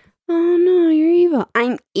to that. Oh, no. You're evil.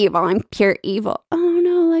 I'm evil. I'm pure evil. Oh,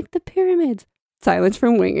 no. Like the pyramids. Silence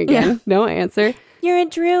from Wing again. Yeah. No answer. You're a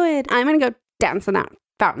druid. I'm going to go dance in that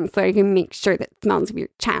fountain so I can make sure that smells of your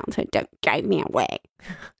childhood don't drive me away.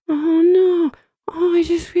 Oh, no. Oh, I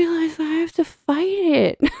just realized I have to fight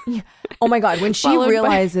it. Yeah. Oh my God. When she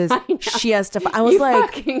realizes she has to fight, I was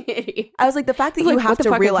fucking idiot. I was like, the fact that you have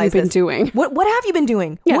to realize this. Doing? What have you been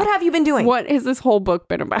doing? Yeah. What have you been doing? What has this whole book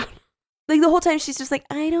been about? Like the whole time she's just like,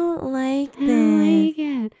 I don't like this. I don't like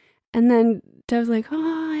it. And then Dove's like,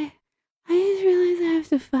 oh, I just realized I have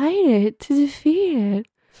to fight it to defeat it.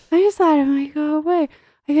 I just thought it might go away.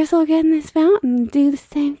 I guess I'll get in this fountain and do the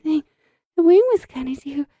same thing the Wing was gonna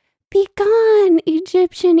do. Be gone,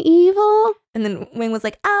 Egyptian evil. And then Wing was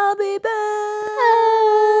like, I'll be back.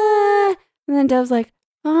 And then Dove's like,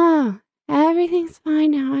 oh, everything's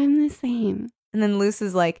fine now. I'm the same. And then Luce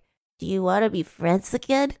is like, do you want to be friends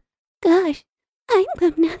again? Gosh, I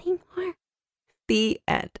love nothing more. The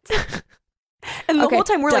end. And the whole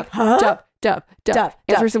time we're Dove, like, huh? Dove.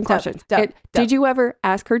 Answer some questions. Did you ever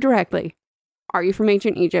ask her directly, are you from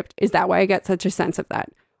ancient Egypt? Is that why I get such a sense of that?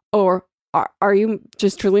 Or are you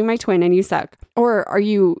just truly my twin and you suck? Or are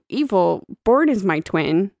you evil, born as my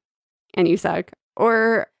twin and you suck?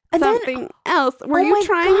 Or something else? Were you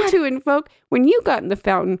trying to invoke, when you got in the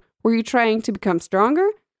fountain, were you trying to become stronger?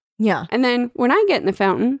 Yeah. And then when I get in the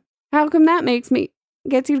fountain, how come that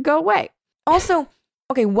gets you to go away? Also,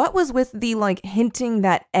 okay, what was with the like hinting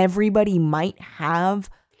that everybody might have?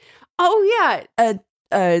 Oh, yeah.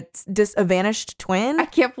 A vanished twin? I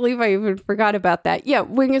can't believe I even forgot about that. Yeah,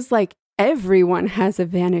 Wing is like, everyone has a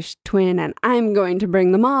vanished twin and I'm going to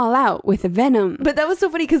bring them all out with a venom. But that was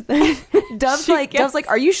so funny because Dove's like,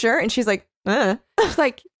 are you sure? And she's like, She's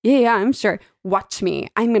like, yeah, I'm sure. Watch me.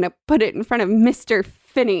 I'm going to put it in front of Mr.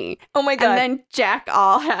 Finney. Oh my God. And then Jack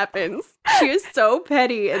all happens. She is so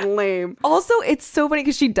petty and lame. Also, it's so funny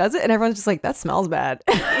because she does it and everyone's just like, that smells bad.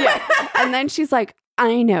 Yeah. And then she's like,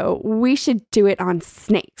 I know, we should do it on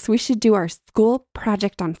snakes. We should do our school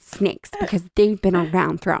project on snakes because they've been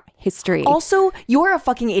around throughout history. Also, you're a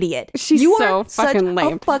fucking idiot. You are fucking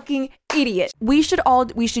lame. A fucking idiot. We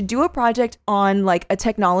should do a project on like a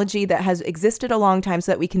technology that has existed a long time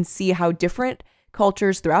so that we can see how different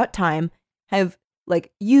cultures throughout time have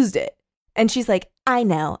like used it. And she's like, I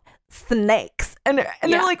know, snakes. And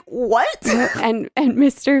they're like, what? And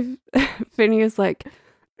Mr. Finney is like,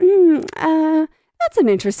 that's an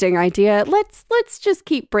interesting idea. Let's just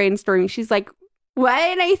keep brainstorming. She's like, what?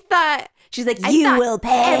 I thought She's like, I you thought will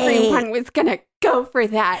pay. Everyone was going to go for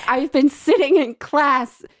that. I've been sitting in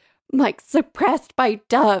class like suppressed by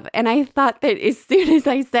Dove. And I thought that as soon as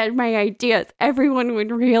I said my ideas, everyone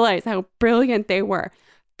would realize how brilliant they were.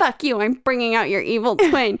 Fuck you, I'm bringing out your evil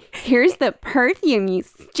twin. Here's the perfume, you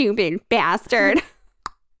stupid bastard.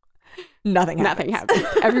 Nothing happened.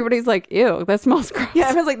 Everybody's like, ew, that smells gross. Yeah,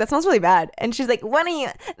 everyone's like, that smells really bad. And she's like, what are you?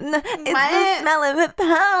 It's the smell of the power.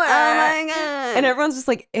 Oh my God. And everyone's just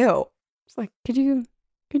like, ew. It's like, could you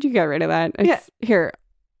get rid of that? Here,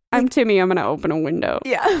 I'm Timmy. I'm going to open a window.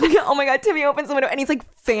 Yeah. Oh my God. Timmy opens the window and he's like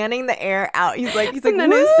fanning the air out. He's like, and then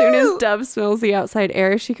woo! As soon as Dove smells the outside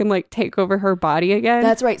air, she can like take over her body again.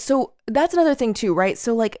 That's right. So that's another thing too, right?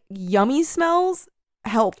 So like yummy smells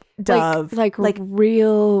help Dove. Like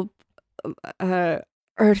real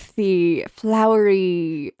earthy,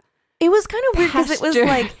 flowery. It was kind of weird because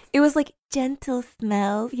it was like gentle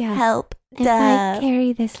smells help If I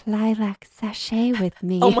carry this lilac sachet with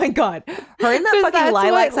me. Oh my God. Her in that fucking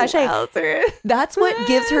lilac sachet. That's what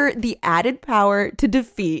gives her the added power to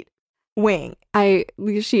defeat Wing.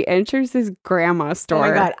 She enters his grandma store. Oh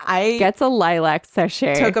my God. I gets a lilac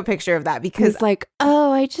sachet. Took a picture of that because he's like,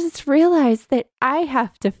 oh, I just realized that I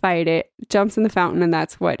have to fight it. Jumps in the fountain and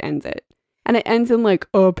that's what ends it. And it ends in like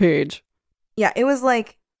a page. Yeah, it was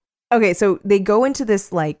like, okay, so they go into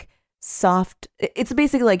this like soft, it's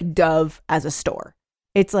basically like Dove as a store.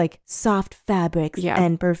 It's like soft fabrics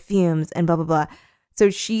and perfumes and blah, blah, blah. So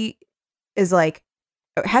she is like,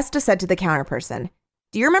 Hesta said to the counter person,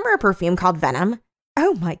 do you remember a perfume called Venom?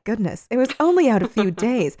 Oh my goodness, it was only out a few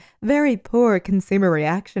days. Very poor consumer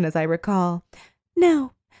reaction as I recall.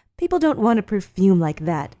 No, people don't want a perfume like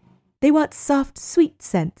that. They want soft, sweet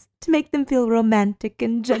scents to make them feel romantic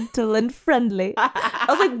and gentle and friendly. I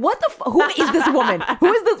was like, what the who is this woman?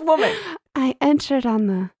 Who is this woman? I entered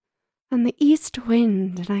on the east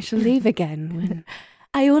wind and I shall leave again when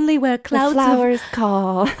I only wear clouds the flowers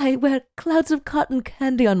call. I wear clouds of cotton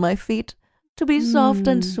candy on my feet to be soft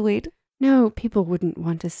and sweet. No, people wouldn't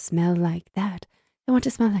want to smell like that. They want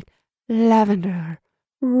to smell like lavender,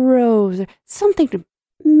 rose, or something to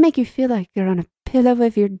make you feel like you're on a pillow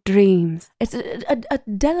of your dreams. It's a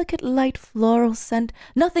delicate light floral scent.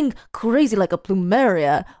 Nothing crazy like a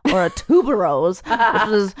plumeria or a tuberose,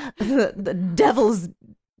 which is the devil's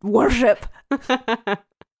worship.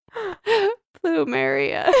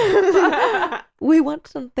 Plumeria. We want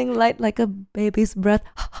something light like a baby's breath.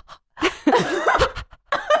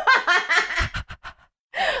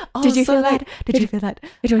 Did you feel that? Did you feel that?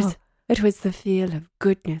 It was the feel of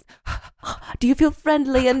goodness. Do you feel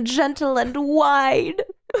friendly and gentle and wide?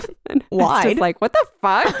 Wide? Just like, what the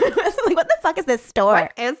fuck? Like, what the fuck is this store?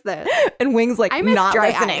 What is this? And Wing's like, I miss not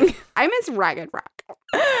listening. I miss Ragged Rock.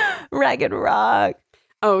 Ragged Rock.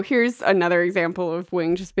 Oh, here's another example of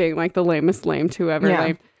Wing just being like the lamest lame to ever.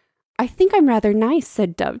 Yeah. I think I'm rather nice,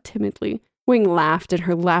 said Dove timidly. Wing laughed and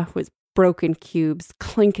her laugh was broken cubes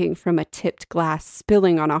clinking from a tipped glass,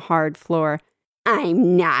 spilling on a hard floor.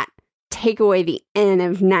 I'm not. Take away the N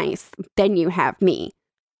of nice, then you have me.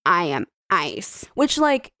 I am ice. Which,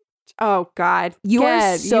 like, oh God, you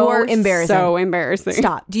are so embarrassing. So embarrassing.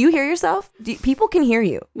 Stop. Do you hear yourself? People can hear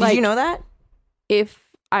you. Did you know that? If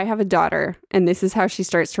I have a daughter and this is how she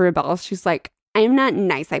starts to rebel, she's like, I'm not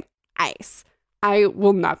nice, I'm ice. I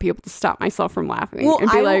will not be able to stop myself from laughing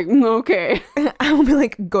and be like, okay. I will be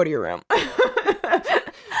like, go to your room.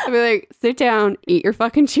 I'll be like, sit down, eat your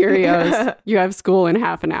fucking Cheerios. You have school in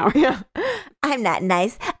half an hour. Yeah. I'm not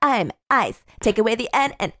nice. I'm ice. Take away the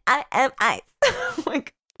N and I am ice.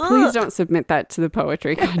 Like, please don't submit that to the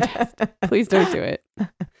poetry contest. Please don't do it.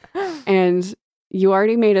 And you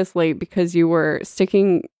already made us late because you were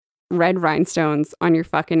sticking red rhinestones on your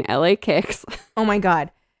fucking LA Kicks. Oh my God.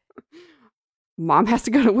 Mom has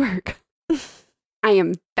to go to work. I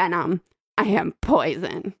am Venom. I am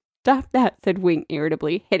poison. Stop that, said Wing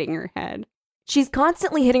irritably, hitting her head. She's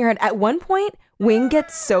constantly hitting her head. At one point, Wing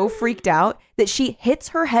gets so freaked out that she hits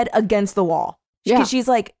her head against the wall. Because she's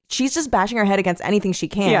like, she's just bashing her head against anything she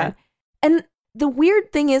can. Yeah. And the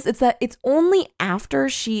weird thing is, it's that it's only after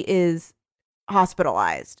she is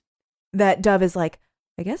hospitalized that Dove is like,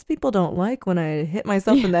 I guess people don't like when I hit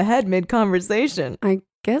myself in the head mid-conversation. I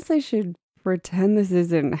guess I should pretend this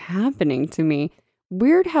isn't happening to me.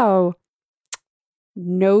 Weird how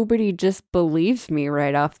nobody just believes me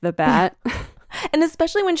right off the bat. And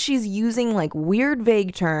especially when she's using like weird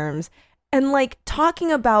vague terms and like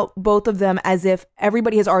talking about both of them as if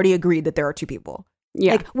everybody has already agreed that there are two people.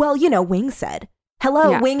 Yeah. Like, well, you know, Wing said,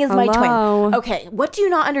 hello, Wing is my twin. Okay, what do you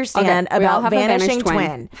not understand about Vanishing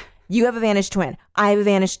Twin? You have a vanished twin. I have a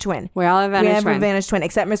vanished twin. We all have vanished twin. A vanished twin,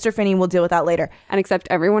 except Mr. Finney. We'll deal with that later. And except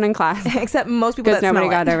everyone in class. Except most people that nobody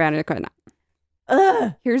smell got it. their vanished twin.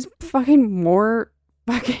 Ugh. Here's fucking more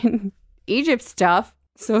fucking Egypt stuff.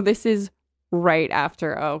 So this is right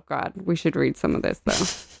after. Oh, God. We should read some of this,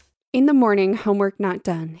 though. In the morning, homework not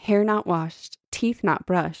done, hair not washed, teeth not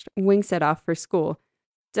brushed, Wing set off for school.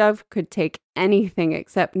 Dove could take anything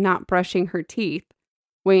except not brushing her teeth.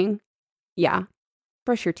 Wing, yeah,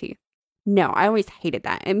 brush your teeth. No, I always hated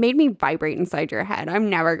that. It made me vibrate inside your head. I'm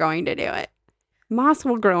never going to do it. Moss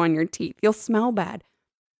will grow on your teeth. You'll smell bad.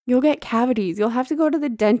 You'll get cavities. You'll have to go to the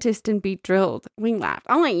dentist and be drilled. Wing laughed.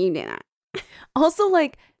 I'll let you do that. Also,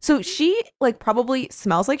 like, so she, like, probably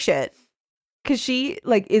smells like shit. Because she,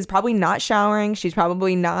 like, is probably not showering. She's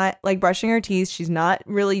probably not, like, brushing her teeth. She's not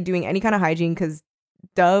really doing any kind of hygiene because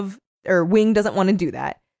Wing doesn't want to do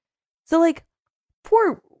that. So, like,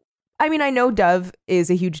 I mean, I know Dove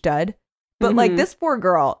is a huge dud, but, like, this poor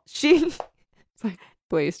girl, she's like,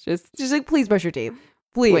 please, she's like, please brush your teeth.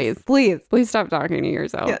 Please stop talking to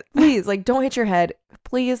yourself. Yeah, please, like, don't hit your head.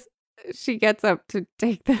 Please. She gets up to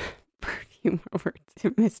take the perfume over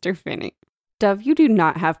to Mr. Finney. Dove, you do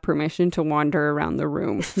not have permission to wander around the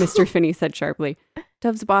room, Mr. Finney said sharply.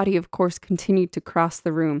 Dove's body, of course, continued to cross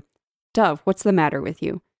the room. Dove, what's the matter with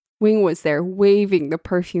you? Wing was there, waving the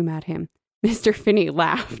perfume at him. Mr. Finney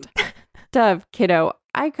laughed. Dove, kiddo,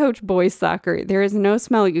 I coach boys soccer. There is no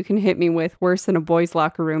smell you can hit me with worse than a boys'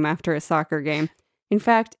 locker room after a soccer game. In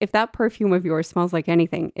fact, if that perfume of yours smells like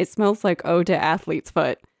anything, it smells like Ode to Athlete's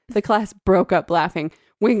Foot. The class broke up laughing.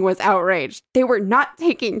 Wing was outraged. They were not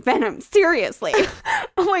taking Venom seriously.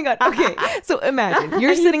 Oh my God. Okay. So imagine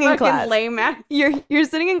you're sitting in class. Lame ass. You're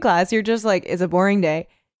sitting in class. You're just like, it's a boring day.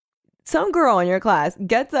 Some girl in your class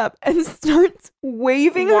gets up and starts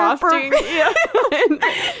wafting her perfume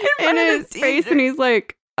in his face, and he's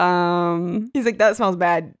like, he's like, that smells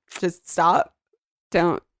bad. Just stop.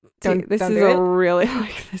 This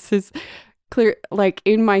is clear, like,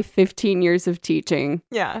 in my 15 years of teaching,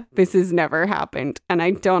 this has never happened, and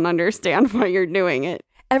I don't understand why you're doing it.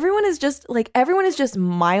 Everyone is just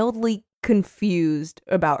mildly confused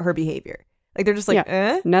about her behavior. Like, they're just like,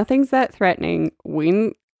 Nothing's that threatening.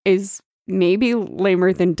 Wing is maybe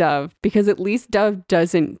lamer than Dove, because at least Dove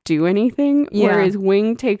doesn't do anything, whereas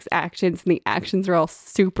Wing takes actions, and the actions are all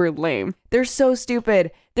super lame. They're so stupid.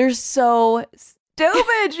 They're so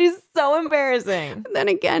stupid. She's so embarrassing. Then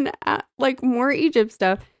again, like, more Egypt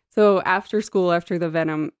stuff. So after school, after the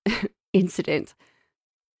Venom incident,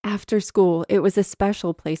 after school, it was a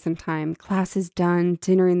special place and time. Classes done,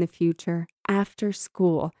 dinner in the future. After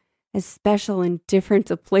school, as special and different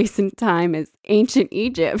a place and time as ancient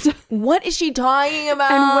Egypt. What is she talking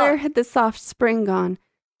about? And where had the soft spring gone?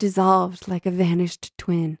 Dissolved like a vanished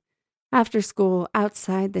twin. After school,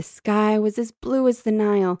 outside, the sky was as blue as the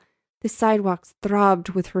Nile. The sidewalks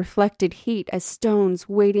throbbed with reflected heat as stones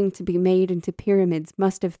waiting to be made into pyramids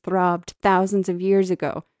must have throbbed thousands of years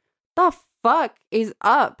ago. The fuck is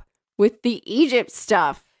up with the Egypt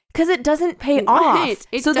stuff? Because it doesn't pay off.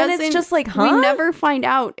 Then it's just like, huh? We never find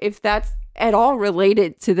out if that's at all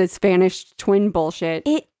related to this vanished twin bullshit.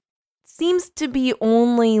 It seems to be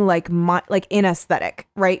only like in aesthetic,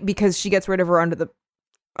 right? Because she gets rid of her under the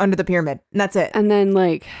pyramid, and that's it. And then,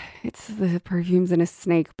 like, it's the perfumes in a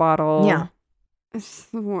snake bottle. Yeah.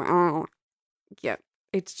 Yeah.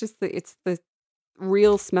 It's just the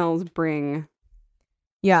real smells bring.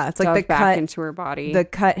 Yeah, it's like the back cut into her body. The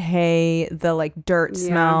cut hay, the like dirt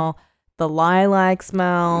smell, the lilac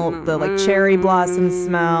smell, the like cherry blossom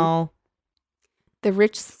smell. The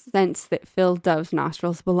rich scents that filled Dove's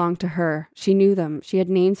nostrils belonged to her. She knew them. She had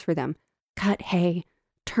names for them. Cut hay,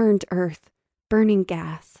 turned earth, burning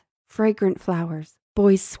gas, fragrant flowers,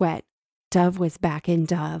 boy's sweat. Dove was back in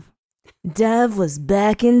Dove. Dove was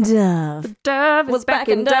back in Dove. Dove was back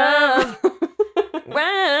in Dove.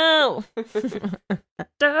 Wow.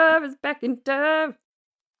 Dove is back in Dove.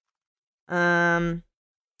 Oh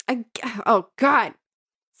God.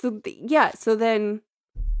 So so then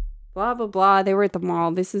blah blah blah. They were at the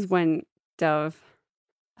mall. This is when Dove.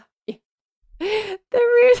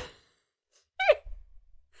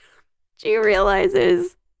 She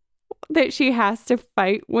realizes that she has to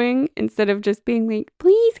fight Wing instead of just being like,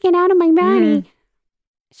 please get out of my body. Mm-hmm.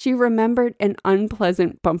 She remembered an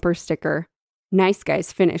unpleasant bumper sticker. Nice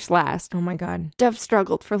guys finish last. Oh my God. Dove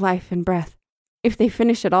struggled for life and breath. If they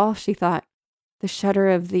finish it all, she thought. The stutter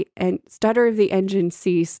of the engine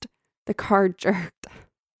ceased. The car jerked.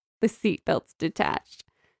 The seatbelts detached.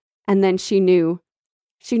 And then she knew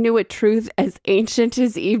a truth as ancient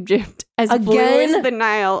as Egypt, as blue as the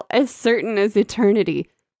Nile, as certain as eternity.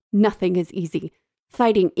 Nothing is easy.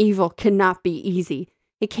 Fighting evil cannot be easy.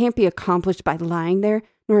 It can't be accomplished by lying there,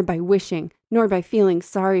 nor by wishing, nor by feeling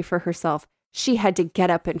sorry for herself. She had to get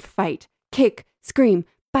up and fight, kick, scream,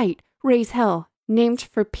 bite, raise hell. Named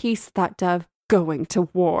for peace, thought Dove, going to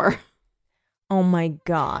war. Oh my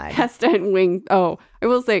God. Hesta and Wing. Oh, I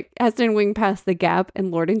will say, Hesta and Wing passed the Gap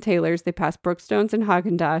and Lord and Taylor's. They passed Brookstones and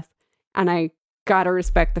Haagen-Dazs. And I gotta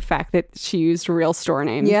respect the fact that she used real store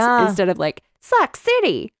names instead of like Sock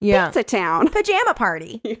City, Pizza Town, Pajama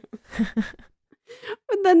Party.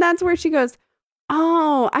 But then that's where she goes,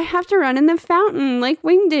 oh, I have to run in the fountain like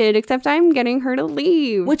Wing did, except I'm getting her to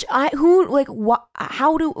leave. Which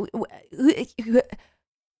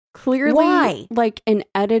Clearly, why? Like an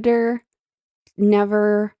editor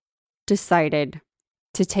never decided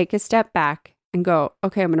to take a step back and go,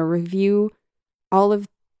 okay, I'm going to review all of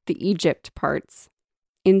the Egypt parts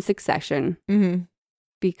in succession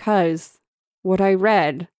because what I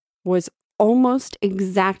read was almost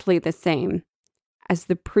exactly the same as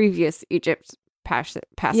the previous Egypt passage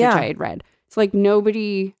I had read. It's like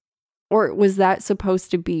nobody, or was that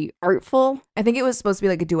supposed to be artful? I think it was supposed to be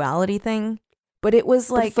like a duality thing, but it was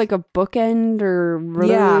like... It's like a bookend or...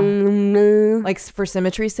 like for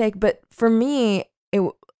symmetry's sake. But for me,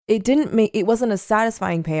 it wasn't a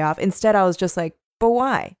satisfying payoff. Instead, I was just like, but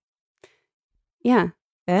why? Yeah.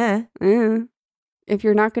 If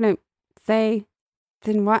you're not going to say,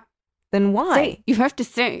 then what? Then why? Say. You have to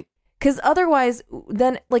say. Because otherwise,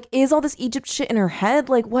 then, like, is all this Egypt shit in her head?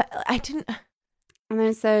 Like, what? I didn't... And then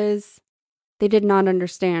it says, they did not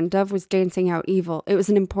understand. Dove was dancing out evil. It was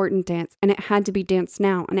an important dance, and it had to be danced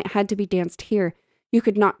now, and it had to be danced here. You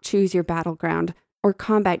could not choose your battleground or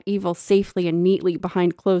combat evil safely and neatly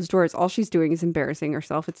behind closed doors. All she's doing is embarrassing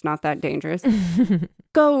herself. It's not that dangerous.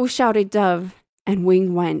 Go, shouted Dove. And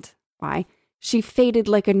Wing went. Why? She faded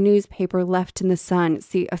like a newspaper left in the sun.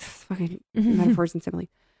 See, fucking metaphors and simile.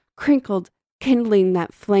 Crinkled, kindling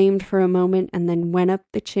that flamed for a moment and then went up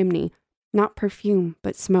the chimney. Not perfume,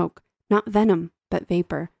 but smoke. Not venom, but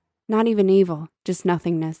vapor. Not even evil, just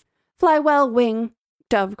nothingness. Fly well, Wing,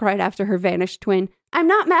 Dove cried after her vanished twin. I'm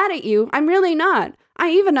not mad at you. I'm really not.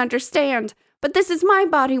 I even understand. But this is my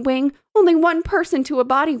body, Wing. Only one person to a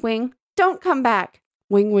body, Wing. Don't come back.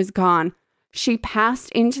 Wing was gone. She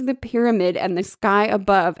passed into the pyramid and the sky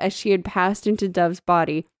above as she had passed into Dove's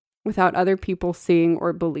body without other people seeing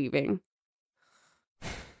or believing.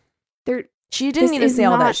 She didn't need to say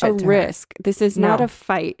all that shit to her. This is not a risk. This is not a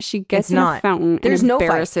fight. She gets in a fountain and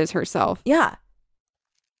embarrasses herself. Yeah.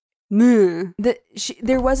 There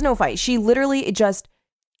was no fight. She literally just...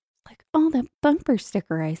 Like, oh, that bumper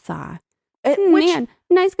sticker I saw. Man,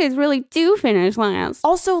 nice guys really do finish last.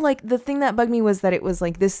 Also, like, the thing that bugged me was that it was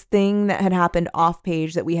like this thing that had happened off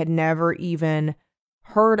page that we had never even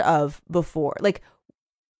heard of before. Like,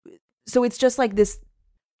 so it's just like this,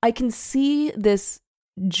 I can see this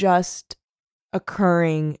just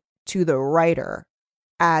occurring to the writer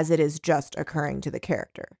as it is just occurring to the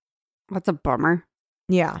character. That's a bummer.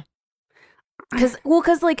 Yeah.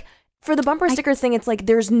 Because like, for the bumper sticker thing, it's like,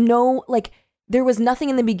 there's no, like, there was nothing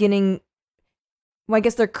in the beginning. Well, I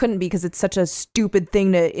guess there couldn't be because it's such a stupid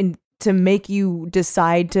thing to make you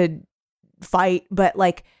decide to fight. But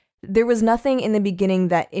like, there was nothing in the beginning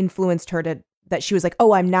that influenced her that she was like,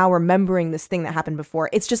 oh, I'm now remembering this thing that happened before.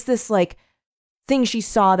 It's just this like thing she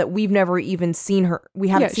saw that we've never even seen her. We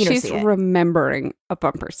haven't seen her see it. She's remembering a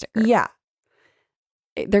bumper sticker. Yeah.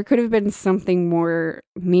 There could have been something more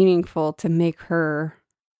meaningful to make her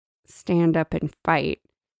stand up and fight.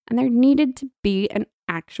 And there needed to be an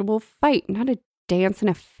actual fight, not a dance in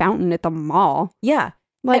a fountain at the mall. Yeah.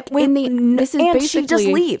 Like, this is basically... she just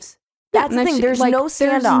leaves. That's the thing. There's like, no standoff.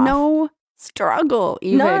 There's no struggle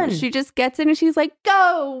even. None. She just gets in and she's like,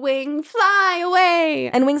 go, Wing, fly away.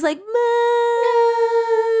 And Wing's like,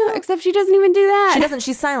 no. Except she doesn't even do that. She doesn't.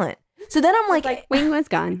 She's silent. So then I'm like Wing was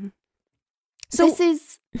gone. So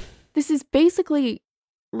this is basically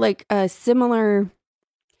like a similar...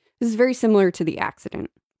 This is very similar to The Accident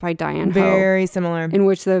by Diane Ho. Very similar. In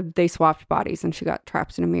which they swapped bodies and she got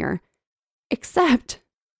trapped in a mirror. Except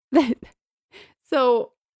that...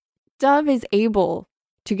 So Dove is able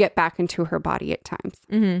to get back into her body at times.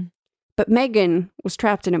 Mm-hmm. But Megan was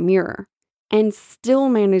trapped in a mirror and still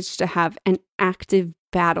managed to have an active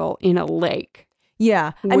battle in a lake.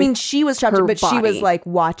 Yeah. I mean, she was trapped, but body. She was like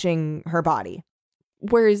watching her body.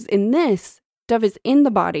 Whereas in this, Dove is in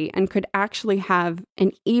the body and could actually have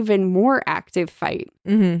an even more active fight,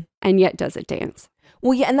 and yet does a dance.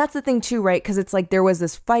 Well, yeah, and that's the thing too, right? Because it's like there was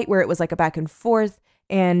this fight where it was like a back and forth,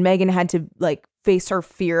 and Megan had to like face her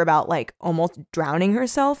fear about like almost drowning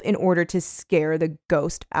herself in order to scare the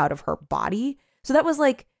ghost out of her body. So that was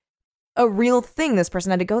like a real thing this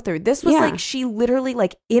person had to go through. This was like, she literally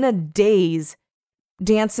like in a daze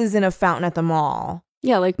dances in a fountain at the mall.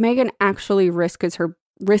 Yeah, like Megan actually risks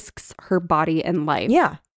her body and life.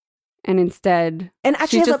 Yeah. And instead, and actually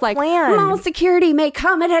she's has just a plan. Mall security may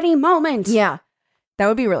come at any moment. Yeah. That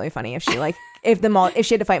would be really funny if she like, if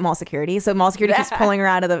she had to fight mall security. So mall security keeps pulling her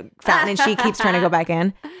out of the fountain and she keeps trying to go back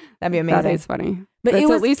in. That'd be amazing. That is funny. But it's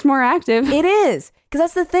at least more active. It is. Because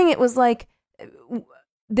that's the thing. It was like,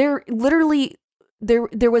 there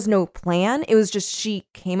was no plan. It was just, she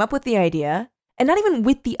came up with the idea. And not even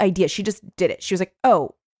with the idea. She just did it. She was like,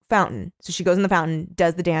 oh, fountain. So she goes in the fountain,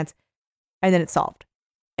 does the dance, and then it's solved.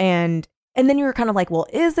 And then you were kind of like, well,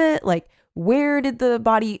 is it? Like, where did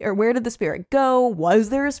the spirit go? Was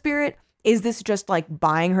there a spirit? Is this just like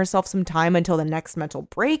buying herself some time until the next mental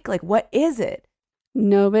break? Like, what is it?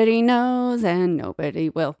 Nobody knows and nobody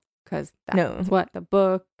will, because that's what the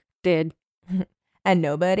book did. And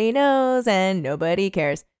nobody knows and nobody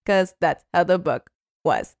cares, because that's how the book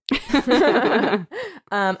was. Okay,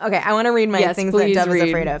 I want to read my things that Dove is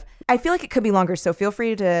afraid of. I feel like it could be longer, so feel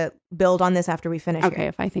free to build on this after we finish. Okay, here.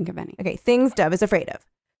 if I think of any. Okay, things Dove is afraid of.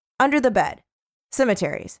 Under the bed,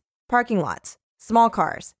 cemeteries, parking lots, small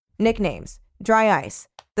cars, nicknames, dry ice,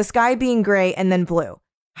 the sky being gray and then blue,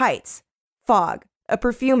 heights, fog, a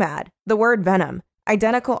perfume ad, the word venom,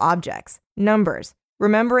 identical objects, numbers,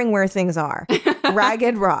 remembering where things are,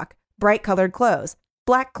 ragged rock, bright colored clothes,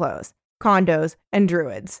 black clothes, condos, and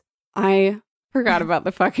druids. I forgot about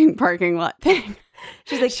the fucking parking lot thing.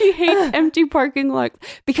 She's like, she hates empty parking lots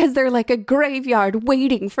because they're like a graveyard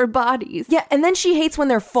waiting for bodies. Yeah, and then she hates when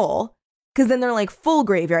they're full, because then they're like full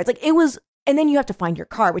graveyards. Like it was, and then you have to find your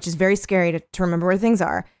car, which is very scary to remember where things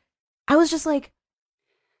are. I was just like,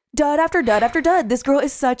 dud after dud after dud. This girl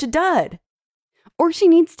is such a dud. Or she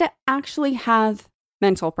needs to actually have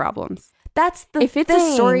mental problems. That's the If it's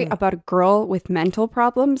a story about a girl with mental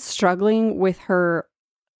problems struggling with her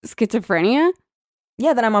schizophrenia,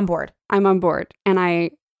 yeah, then I'm on board. I'm on board. And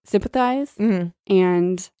I sympathize. Mm-hmm.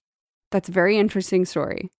 And that's a very interesting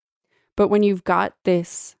story. But when you've got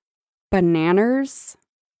this bananas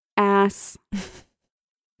ass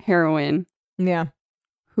heroine, yeah,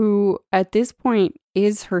 who at this point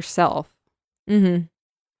is herself, mm-hmm.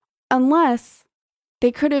 unless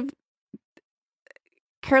they could have,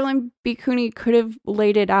 Carolyn B. Cooney could have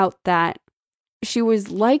laid it out that she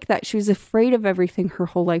was like that. She was afraid of everything her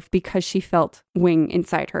whole life because she felt Wing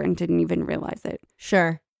inside her and didn't even realize it.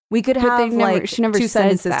 Sure. We could have she never 2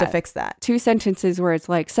 sentences that. to fix that. 2 sentences where it's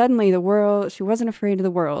like, suddenly the world, she wasn't afraid of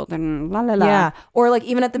the world and la la la. Yeah. Or like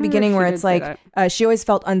even at the beginning where it's like, she always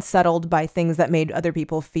felt unsettled by things that made other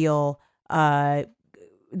people feel, that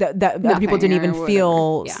other people didn't even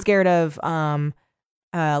feel scared of,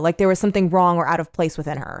 like there was something wrong or out of place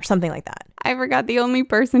within her or something like that. I forgot the only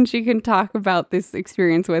person she can talk about this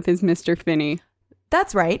experience with is Mr. Finney.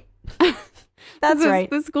 That's right. That's right.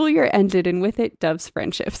 The school year ended and with it, Dove's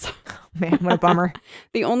friendships. Oh, man, what a bummer.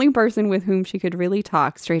 The only person with whom she could really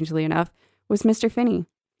talk, strangely enough, was Mr. Finney.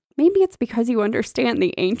 Maybe it's because you understand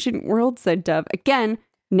the ancient world, said Dove. Again,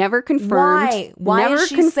 never confirmed. Why never is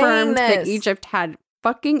she confirmed saying this? that Egypt had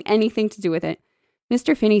fucking anything to do with it.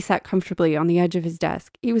 Mr. Finney sat comfortably on the edge of his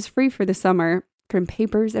desk. He was free for the summer from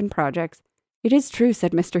papers and projects. It is true,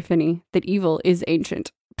 said Mr. Finney, that evil is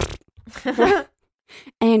ancient.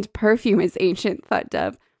 And perfume is ancient, thought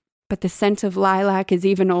Dove. But the scent of lilac is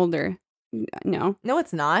even older. No. No,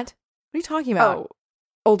 it's not. What are you talking about? Oh,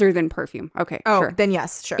 older than perfume. Okay, sure. Then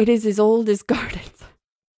yes, sure. It is as old as gardens.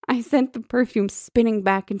 I sent the perfume spinning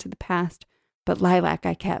back into the past, but lilac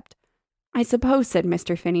I kept. I suppose, said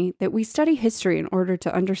Mr. Finney, that we study history in order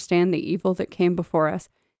to understand the evil that came before us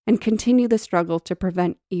and continue the struggle to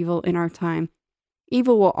prevent evil in our time.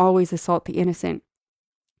 Evil will always assault the innocent.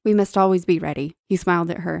 We must always be ready. He smiled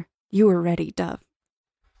at her. You were ready, Dove.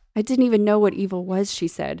 I didn't even know what evil was, she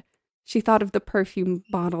said. She thought of the perfume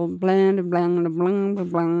bottle. Blah, blah, blah, blah, blah,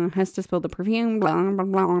 blah. Has to spill the perfume. Blah, blah,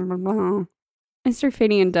 blah, blah, blah. Mr.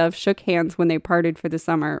 Finney and Dove shook hands when they parted for the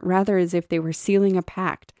summer, rather as if they were sealing a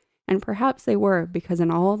pact. And perhaps they were, because in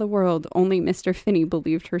all the world, only Mr. Finney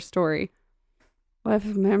believed her story. Life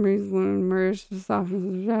of memories merged,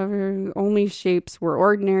 only shapes were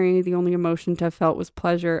ordinary. The only emotion to have felt was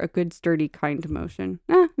pleasure, a good, sturdy, kind emotion.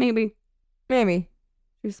 Maybe. Maybe.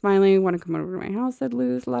 She was smiling. Want to come over to my house, said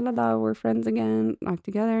Luz. La la la, we're friends again. Locked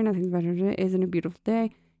together, nothing's better. Isn't a beautiful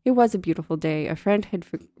day? It was a beautiful day. A friend had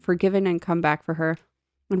forgiven and come back for her,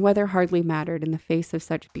 and weather hardly mattered in the face of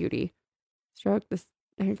such beauty. Stroked the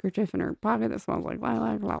handkerchief in her pocket that smells like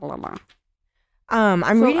lilac, blah, blah, blah.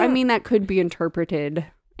 I'm reading. I mean, that could be interpreted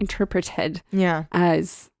Yeah.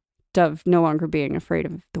 as Dove no longer being afraid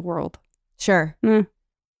of the world. Sure.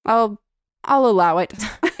 I'll allow it.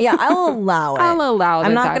 Yeah, I'll allow it. I'll allow it.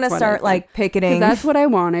 I'm not going to start like picketing. That's what I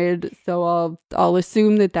wanted. So I'll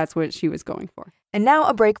assume that that's what she was going for. And now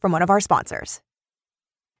a break from one of our sponsors.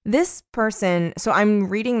 This person, so I'm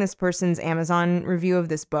reading this person's Amazon review of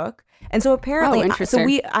this book. And so apparently,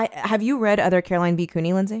 have you read other Caroline B.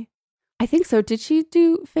 Cooney, Lindsay? I think so. Did she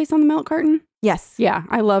do Face on the Milk Carton? Yes. Yeah,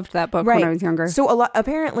 I loved that book when I was younger. So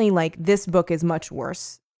apparently, like, this book is much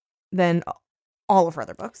worse than all of her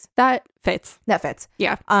other books. That fits.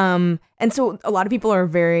 Yeah. And so a lot of people are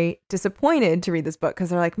very disappointed to read this book because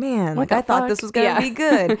they're like, man, like I thought this was going to be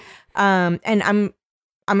good. And I'm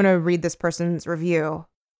going to read this person's review.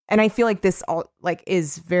 And I feel like this all like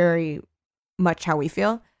is very much how we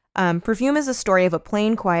feel. Perfume is a story of a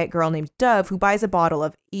plain, quiet girl named Dove who buys a bottle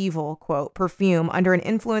of evil, quote, perfume under an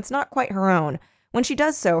influence not quite her own. When she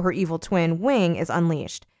does so, her evil twin, Wing, is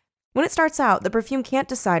unleashed. When it starts out, the perfume can't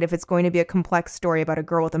decide if it's going to be a complex story about a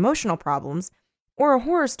girl with emotional problems or a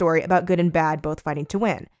horror story about good and bad both fighting to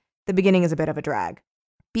win. The beginning is a bit of a drag.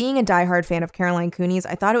 Being a diehard fan of Caroline Cooney's,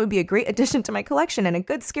 I thought it would be a great addition to my collection and a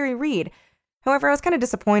good scary read. However, I was kind of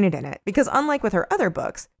disappointed in it because unlike with her other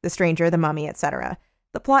books, The Stranger, The Mummy, etc.,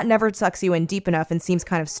 the plot never sucks you in deep enough and seems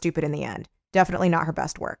kind of stupid in the end. Definitely not her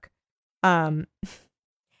best work.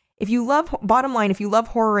 If you love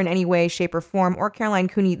horror in any way, shape, or form, or Caroline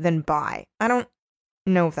Cooney, then buy. I don't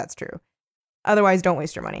know if that's true. Otherwise, don't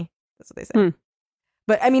waste your money. That's what they say.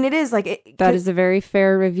 But I mean, it is like... That is a very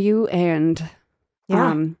fair review and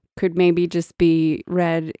could maybe just be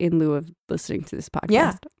read in lieu of listening to this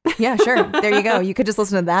podcast. Yeah, sure. There you go. You could just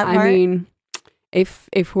listen to that part. I mean,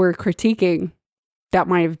 if we're critiquing, that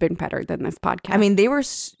might have been better than this podcast. I mean, they were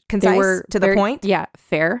concise to the point. Yeah,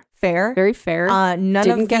 fair. Very fair. None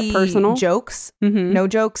Didn't of get the personal jokes. Mm-hmm. No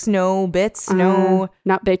jokes, no bits, not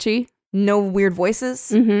bitchy. No weird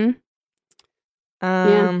voices. Mm-hmm.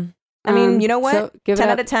 I mean, you know what? So 10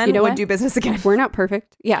 out of 10 would do business again. We're not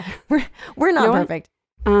perfect. Yeah. We're not perfect.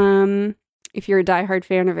 If you're a diehard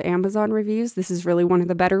fan of Amazon reviews, this is really one of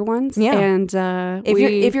the better ones. Yeah. And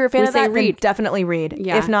if you're a fan of that, read. then definitely read.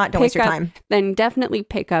 Yeah. If not, don't waste your time. Then definitely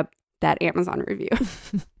pick up that Amazon review.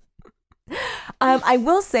 I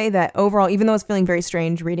will say that overall, even though I was feeling very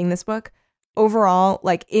strange reading this book, overall,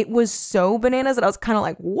 like it was so bananas that I was kind of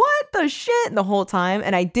like, what the shit the whole time.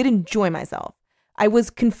 And I did enjoy myself. I was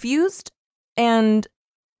confused and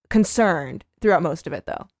concerned throughout most of it,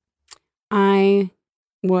 though. I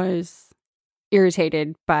was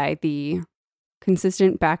irritated by the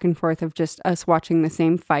consistent back and forth of just us watching the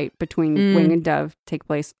same fight between Wing and Dove take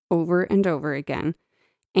place over and over again,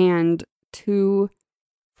 and too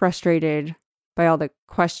frustrated by all the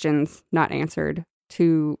questions not answered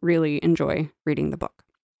to really enjoy reading the book.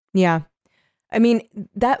 Yeah. I mean,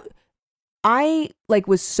 that I like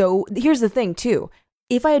was so, here's the thing too.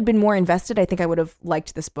 If I had been more invested, I think I would have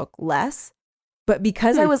liked this book less. But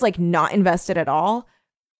because I was like not invested at all,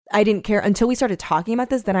 I didn't care until we started talking about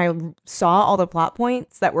this. Then I saw all the plot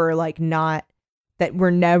points that were like that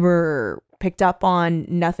were never picked up on,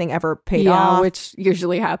 nothing ever paid off. Which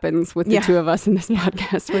usually happens with the two of us in this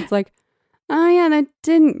podcast where it's like, oh yeah, that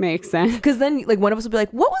didn't make sense. Because then like one of us would be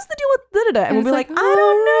like, what was the deal with da-da-da? And we'll be like, I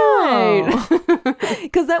don't know.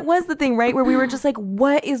 Because that was the thing, right? Where we were just like,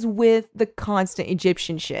 what is with the constant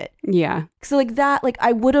Egyptian shit? Yeah. So like that, like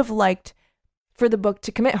I would have liked for the book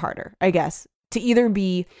to commit harder, I guess. To either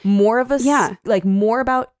be more of a, like more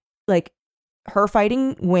about like her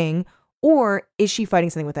fighting Wing, or is she fighting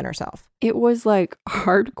something within herself? It was like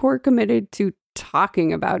hardcore committed to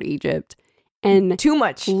talking about Egypt and too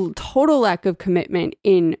much total lack of commitment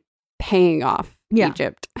in paying off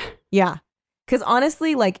Egypt. Yeah. Because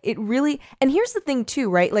honestly, like it really, and here's the thing too,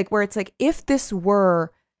 right? Like where it's like, if this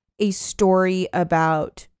were a story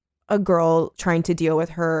about a girl trying to deal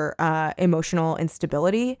with her emotional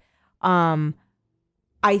instability,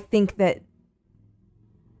 I think that,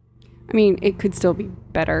 I mean, it could still be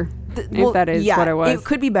better if that is what it was. It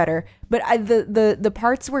could be better, but the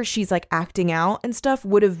parts where she's like acting out and stuff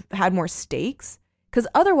would have had more stakes. Because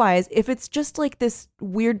otherwise, if it's just like this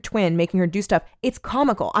weird twin making her do stuff, it's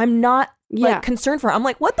comical. I'm not like concerned for her. I'm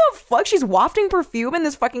like, what the fuck? She's wafting perfume in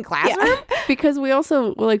this fucking classroom? Yeah. Because we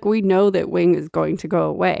also, like, we know that Wing is going to go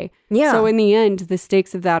away. Yeah. So in the end, the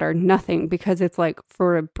stakes of that are nothing because it's like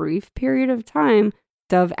for a brief period of time,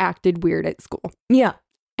 Dove acted weird at school. Yeah.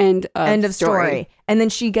 End of story. And then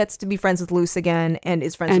she gets to be friends with Luce again and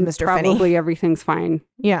is friends with Mr. Finney. Probably everything's fine.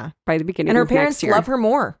 Yeah. By the beginning and her of next parents year. love her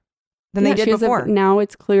more than they did before. Now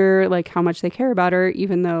it's clear like how much they care about her,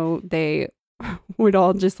 even though they would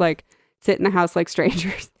all just like sit in the house like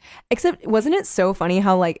strangers. Except, wasn't it so funny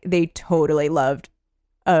how like they totally loved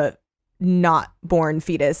a not born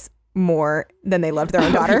fetus more than they loved their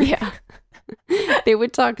own daughter? Yeah. They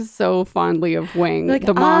would talk so fondly of Wing, Like,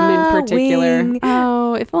 the mom in particular. Wing.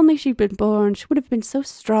 Oh, if only she'd been born, she would have been so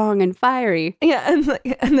strong and fiery. Yeah,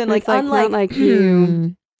 and then like It's like, unlike not like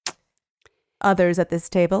you. others at this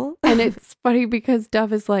table. And it's funny because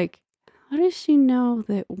Dove is like, how does she know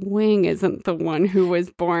that Wing isn't the one who was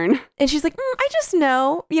born? And she's like, I just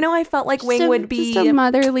know. You know, I felt like Wing would be just a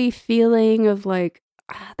motherly feeling of like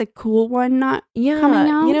the cool one not coming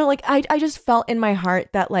out. You know, like I just felt in my heart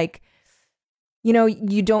that like, you know,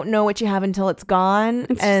 you don't know what you have until it's gone.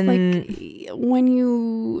 It's and just like when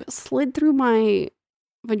you slid through my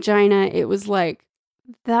vagina, it was like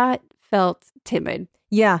that felt timid.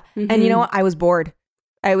 yeah. And you know what? I was bored.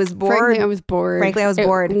 I was bored. Frankly, I was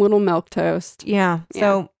bored. Little milquetoast. Yeah.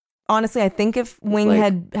 So honestly, I think if Wing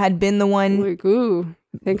like- had been the one, Like, ooh,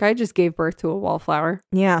 I think I just gave birth to a wallflower.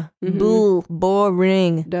 yeah, Mhm. boo,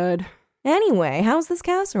 boring. Dud. Anyway, how's this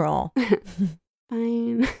casserole?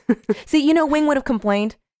 Fine. See, you know, Wing would have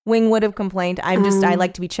complained. I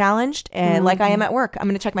like to be challenged, and like I am at work, I'm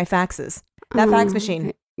going to check my faxes. That fax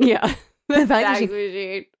machine. Yeah. The fax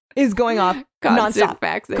machine is going off Constant nonstop.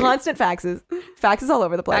 faxing. Constant faxes. Faxes all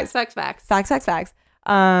over the place. Fax. Fax.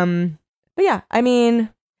 But yeah, I mean,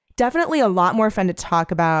 definitely a lot more fun to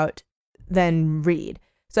talk about than read.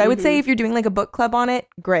 So I would say if you're doing like a book club on it,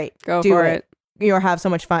 great. Go do for it. You'll have so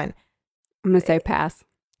much fun. I'm going to say pass.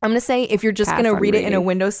 I'm going to say if you're just Pass going to on read it in a reading.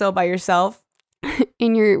 windowsill by yourself,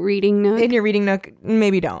 In your reading nook. in your reading nook,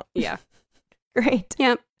 maybe don't. Yeah. Great.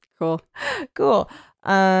 Yep. Cool. Cool. Is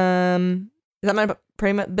that my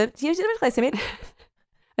pretty much?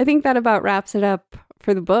 I think that about wraps it up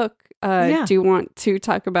for the book. Yeah. Do you want to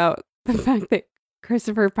talk about the fact that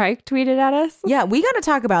Christopher Pike tweeted at us? Yeah, we got to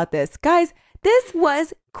talk about this, guys. This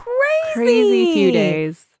was crazy. Crazy few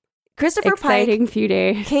days. Christopher Exciting Pike few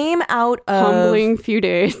days. came out of Humbling few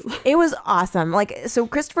days. It was awesome. Like, so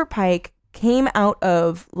Christopher Pike came out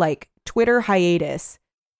of like Twitter hiatus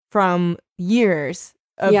from years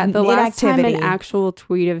of The last time inactivity. an actual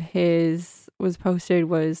tweet of his was posted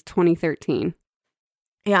was 2013.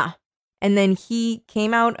 Yeah. And then he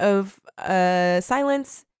came out of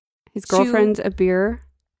silence. His girlfriend Abir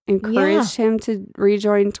encouraged him to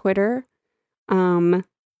rejoin Twitter,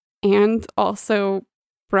 and also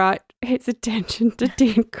brought his attention to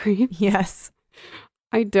Dan Cream. Yes.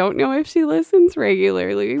 I don't know if she listens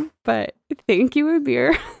regularly, but thank you,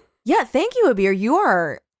 Abir. Yeah, thank you, Abir. You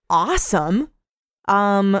are awesome.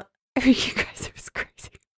 I mean, you guys, it was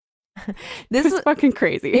crazy. This It was fucking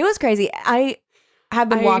crazy. It was crazy. I have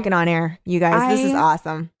been walking on air, you guys. This is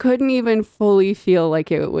awesome. Couldn't even fully feel like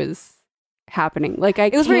it was happening. Like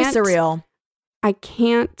It was very surreal. I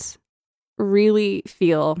can't really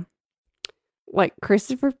feel like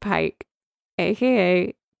Christopher Pike,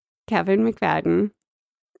 aka Kevin McFadden,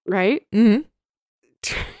 right? Mm-hmm.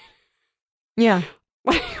 Yeah.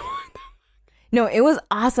 No, it was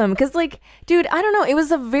awesome because, like, dude, I don't know. It was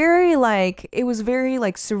very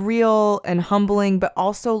surreal and humbling, but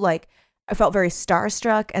also like I felt very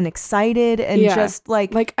starstruck and excited and just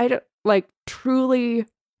like I don't like truly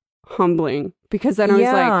humbling because then I was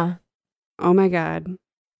like, oh my God,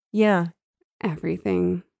 yeah,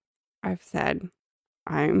 everything I've said,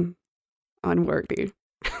 I'm unworthy.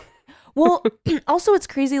 Well, also it's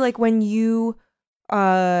crazy like when you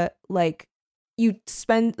like you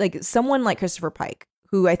spend like someone like Christopher Pike,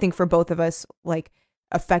 who I think for both of us like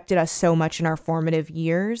affected us so much in our formative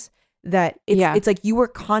years that it's like you were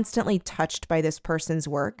constantly touched by this person's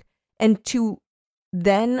work, and to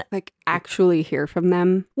then like actually hear from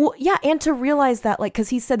them. Well, yeah, and to realize that like because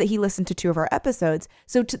he said that he listened to 2 of our episodes,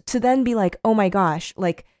 so to then be like, oh my gosh,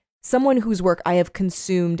 like someone whose work I have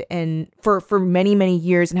consumed and for many, many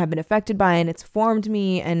years and have been affected by, and it's formed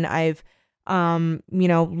me, and I've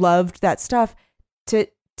loved that stuff,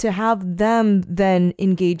 to have them then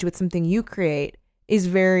engage with something you create is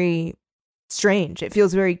very strange. It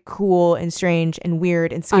feels very cool and strange and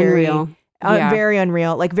weird and scary. Unreal. Very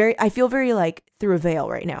unreal. Like I feel very like through a veil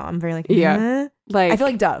right now. I'm very like, yeah. Like I feel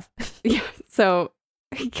like Dove. Yeah. So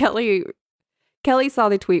Kelly saw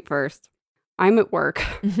the tweet first. I'm at work.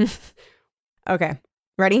 Okay.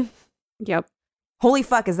 Ready? Yep. Holy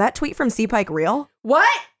fuck, is that tweet from C Pike real? What?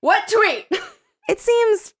 What tweet? It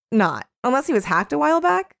seems not. Unless he was hacked a while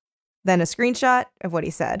back. Then a screenshot of what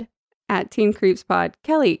he said. At Teen Creeps Pod,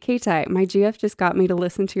 Kelly, K-Ty, my GF just got me to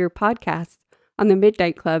listen to your podcasts on the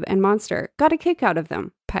Midnight Club and Monster. Got a kick out of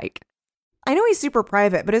them. Pike. I know he's super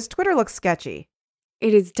private, but his Twitter looks sketchy.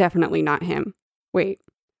 It is definitely not him. Wait,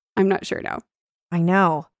 I'm not sure now. I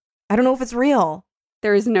know. I don't know if it's real.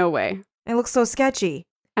 There is no way. It looks so sketchy.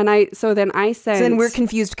 And so then I sent... So then we're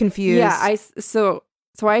confused. Yeah, so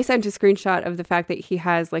I sent a screenshot of the fact that he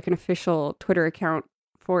has like an official Twitter account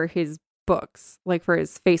for his books, like for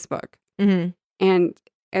his Facebook. Mm-hmm.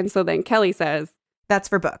 And so then Kelly says... That's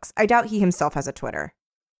for books. I doubt he himself has a Twitter.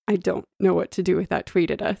 I don't know what to do with that. Tweet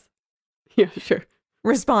at us. Yeah, sure.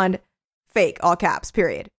 Respond, fake, all caps,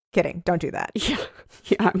 period. Kidding. Don't do that. Yeah,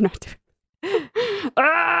 I'm not doing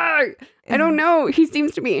I don't know. He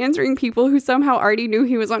seems to be answering people who somehow already knew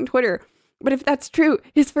he was on Twitter. But if that's true,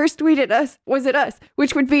 his first tweet at us was at us,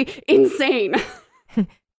 which would be insane.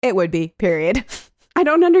 It would be, period. I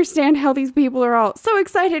don't understand how these people are all so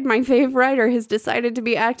excited my fave writer has decided to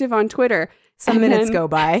be active on Twitter. Some minutes go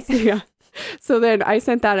by. Yeah. So then I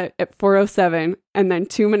sent that at 4:07. And then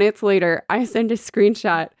 2 minutes later, I sent a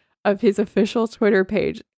screenshot of his official Twitter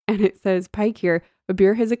page. And it says, Pike here.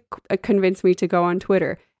 Abir has convinced me to go on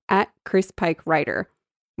Twitter at Chris Pike Writer.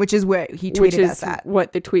 Which is what he tweeted us at.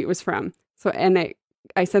 What the tweet was from. So, and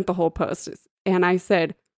I sent the whole post. And I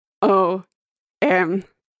said, OMG.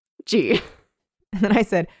 And then I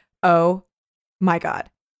said, oh my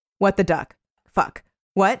God. What the duck? Fuck.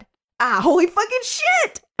 What? Holy fucking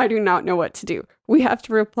shit! I do not know what to do. We have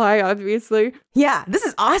to reply, obviously. Yeah, this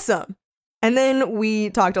is awesome. And then we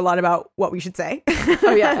talked a lot about what we should say.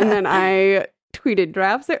 Oh, yeah. And then I tweeted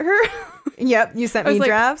drafts at her. Yep, you sent me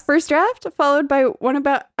drafts. First draft, followed by one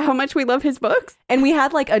about how much we love his books. And we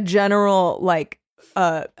had like a general like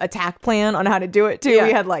attack plan on how to do it too. Yeah.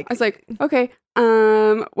 We had like... I was like, okay,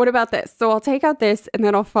 what about this? So I'll take out this and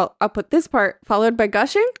then I'll put this part followed by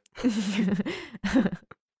gushing.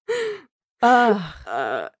 And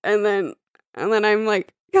then I'm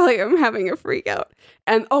like, Kelly, I'm having a freak out.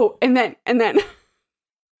 And then then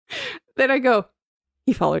I go,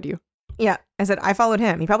 he followed you. Yeah. I said, I followed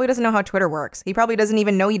him. He probably doesn't know how Twitter works. He probably doesn't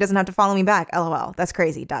even know he doesn't have to follow me back. LOL. That's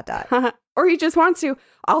crazy. ... Or he just wants to.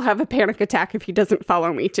 I'll have a panic attack if he doesn't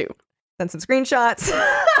follow me too. Send some screenshots.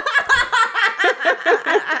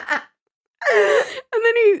 And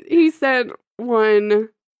then he sent one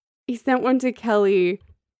to Kelly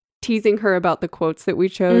teasing her about the quotes that we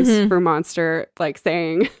chose for Monster, like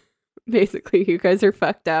saying, basically, you guys are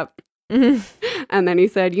fucked up. Mm-hmm. And then he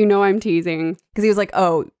said, I'm teasing. Because he was like,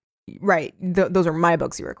 oh, right. Those are my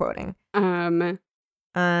books you were quoting. And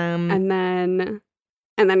then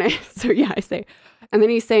I say, and then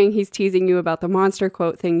he's saying he's teasing you about the monster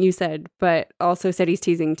quote thing you said, but also said he's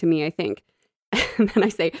teasing to me, I think. And then I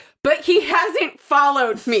say, but he hasn't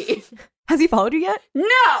followed me. Has he followed you yet?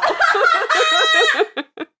 No.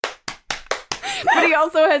 But he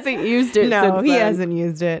also hasn't used it. No, he hasn't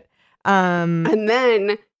used it. And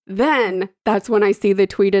then that's when I see the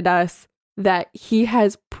tweet at us that he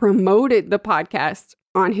has promoted the podcast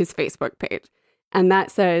on his Facebook page. And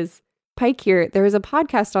that says, Pike here, there is a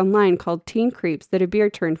podcast online called Teen Creeps that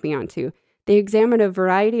Abir turned me onto. They examine a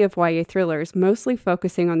variety of YA thrillers, mostly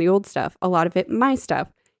focusing on the old stuff, a lot of it my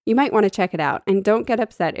stuff. You might want to check it out, and don't get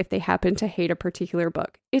upset if they happen to hate a particular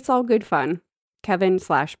book. It's all good fun.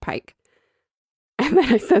 Kevin/Pike. And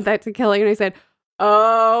then I sent that to Kelly, and I said,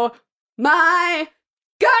 oh my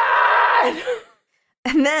God!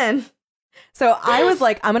 And then, so I was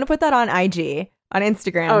like, I'm going to put that on IG, on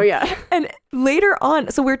Instagram. Oh, yeah. And later on,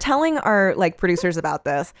 so we're telling our like producers about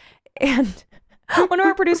this, and one of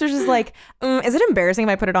our producers is like, is it embarrassing if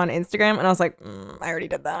I put it on Instagram? And I was like, I already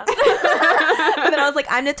did that. But then I was like,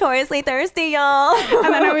 I'm notoriously thirsty, y'all.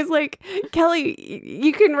 And then I was like, Kelly,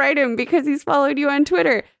 you can write him because he's followed you on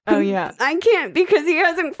Twitter. Oh, yeah. I can't because he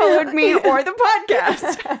hasn't followed me or the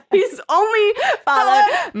podcast. He's only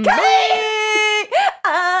followed me.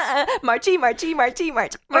 March.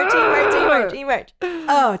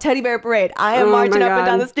 Oh, Teddy Bear Parade. I am marching up and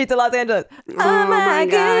down the streets of Los Angeles. Oh my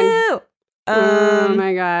God. Oh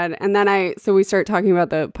my God. And then we start talking about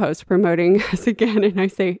the post promoting us again. And I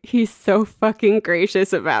say, he's so fucking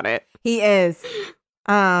gracious about it. He is.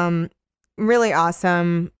 Really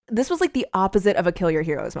awesome. This was like the opposite of a kill your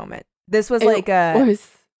heroes moment. This was like it was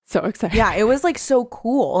so exciting. Yeah, it was like so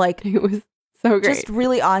cool. Like it was so great. Just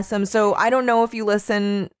really awesome. So I don't know if you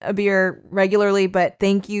listen, Abir, regularly, but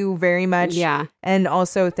thank you very much. Yeah. And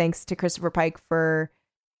also thanks to Christopher Pike for,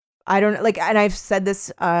 I don't like, and I've said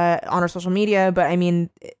this on our social media, but I mean,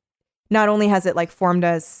 not only has it like formed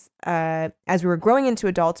us as we were growing into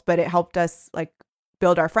adults, but it helped us like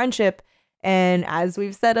build our friendship. And as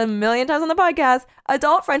we've said a million times on the podcast,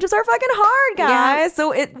 adult friendships are fucking hard, guys. Yeah.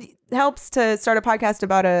 So it helps to start a podcast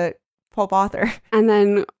about a pulp author. And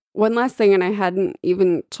then one last thing, and I hadn't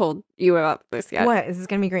even told you about this yet. What? This is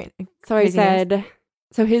going to be great. So I said,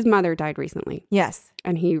 So his mother died recently. Yes.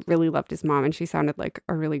 And he really loved his mom, and she sounded like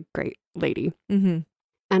a really great lady. Mm-hmm.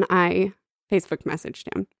 And I Facebook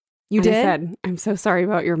messaged him. You did? I said, I'm so sorry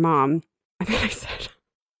about your mom. And then I said,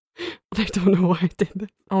 I don't know why I did this.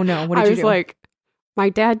 Oh, no. What did you do? I was like, my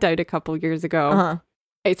dad died a couple years ago. Uh-huh.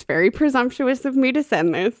 It's very presumptuous of me to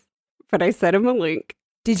send this, but I sent him a link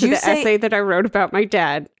to the essay that I wrote about my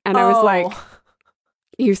dad. And I was like,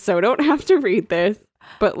 you so don't have to read this,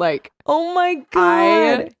 but like, oh my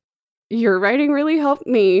God. Your writing really helped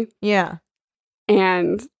me. Yeah.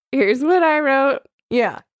 And here's what I wrote.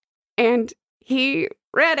 Yeah. And he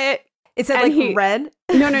read it. It said like he read?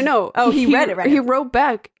 No. Oh, he read it. He wrote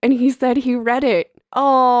back and he said he read it.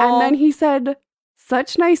 Oh. And then he said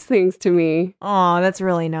such nice things to me. Oh, that's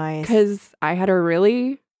really nice. Because I had a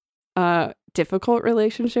really difficult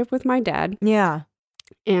relationship with my dad. Yeah.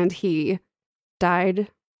 And he died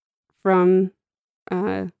from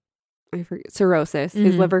I forget, cirrhosis.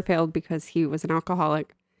 His liver failed because he was an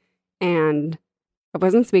alcoholic. And I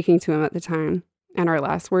wasn't speaking to him at the time. And our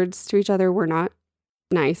last words to each other were not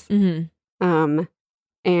nice. Mm-hmm.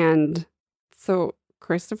 And so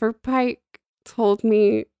Christopher Pike told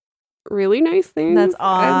me really nice things. That's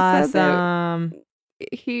and said awesome. that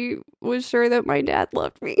he was sure that my dad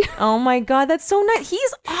loved me. Oh my God, that's so nice.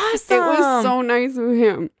 He's awesome. It was so nice of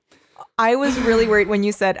him. I was really worried when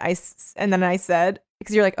you said and then I said,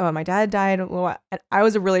 because you're like, oh, my dad died a little while. And I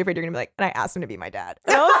was really afraid you're gonna be like, and I asked him to be my dad.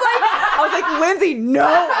 And I was like, Lindsay,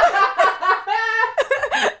 no.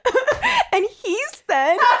 And he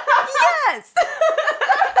said yes.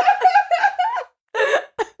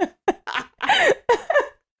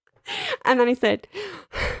 And then I said,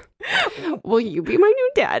 will you be my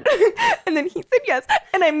new dad? And then he said yes.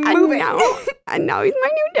 And I'm moving. And now he's my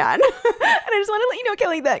new dad. And I just want to let you know,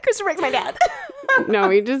 Kelly, that Christopher Pike's my dad. No,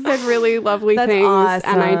 he just said really lovely That's things. awesome.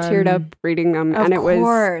 And I teared up reading them. Of and it course.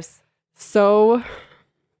 was so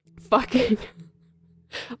fucking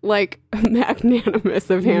like magnanimous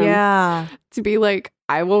of him. Yeah. To be like,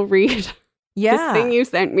 I will read this thing you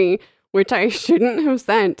sent me, which I shouldn't have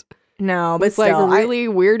sent. No, but it's still, like really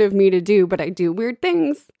weird of me to do, but I do weird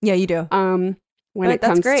things. Yeah, you do. When it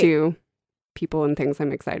comes to people and things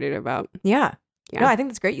I'm excited about. Yeah. No, I think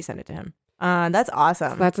that's great you sent it to him. That's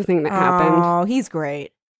awesome. So that's the thing that happened. Oh, he's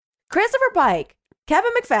great. Christopher Pike,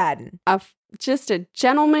 Kevin McFadden. Just a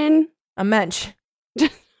gentleman. A mensch. Is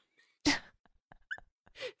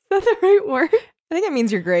that the right word? I think it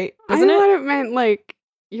means you're great, I doesn't it? thought it meant like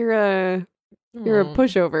you're a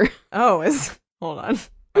pushover. Oh, hold on.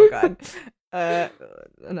 Oh God.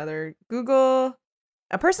 Another Google.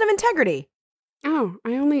 A person of integrity. Oh, I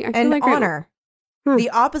feel and like honor. The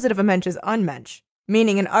opposite of a mensch is unmensch,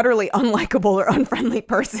 meaning an utterly unlikable or unfriendly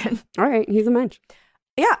person. All right, he's a mensch.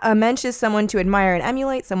 Yeah, a mensch is someone to admire and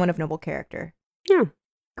emulate, someone of noble character. Yeah.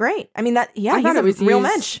 Great. I mean, he's a real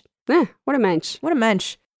mensch. What a mensch. What a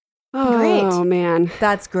mensch. Oh, great. Man.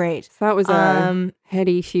 That's great. So that was a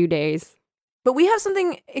heady few days. But we have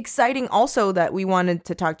something exciting also that we wanted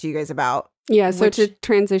to talk to you guys about. Yeah, so to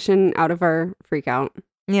transition out of our freak out.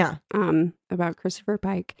 Yeah. About Christopher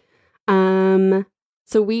Pike.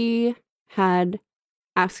 So we had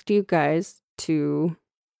asked you guys to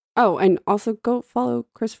and also go follow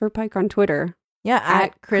Christopher Pike on Twitter. Yeah,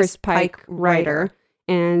 at Chris Pike Writer.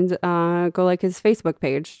 And go like his Facebook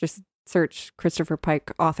page. Just search Christopher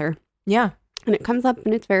Pike author. Yeah. And it comes up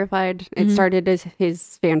and it's verified. It started as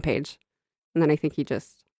his fan page. And then I think he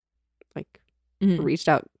just reached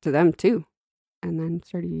out to them too. And then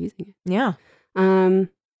started using it. Yeah.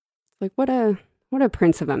 Like what a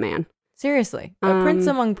prince of a man. Seriously. A prince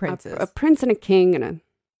among princes. A prince and a king and a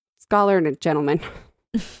scholar and a gentleman.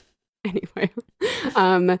 Anyway.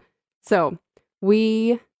 So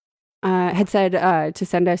we had said to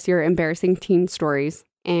send us your embarrassing teen stories.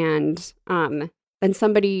 And then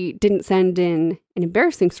somebody didn't send in an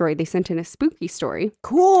embarrassing story. They sent in a spooky story.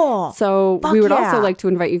 Cool. So we would also like to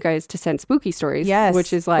invite you guys to send spooky stories. Yes.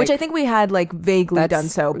 Which is like... Which I think we had vaguely done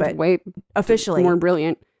so, but way officially more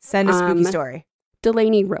brilliant. Send a spooky story.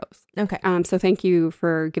 Delaney Rose. Okay. So thank you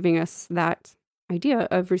for giving us that idea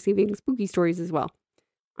of receiving spooky stories as well.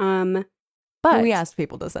 But we asked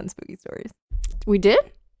people to send spooky stories. We did?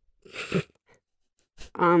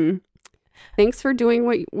 Thanks for doing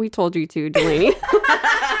what we told you to, Delaney.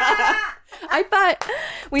 I thought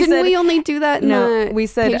didn't we only do that in the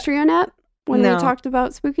Patreon app when we talked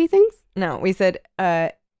about spooky things? No, we said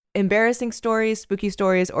embarrassing stories, spooky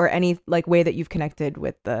stories, or any way that you've connected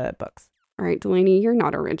with the books. All right, Delaney, you're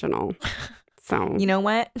not original. So you know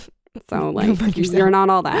what? So you're not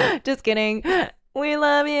all that. Just kidding. We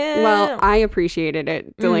love you. Well, I appreciated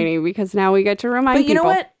it, Delaney, because now we get to remind people. But you know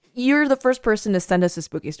what? you're the first person to send us a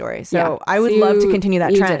spooky story. So I would love to continue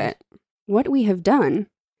that trend. Did it. What we have done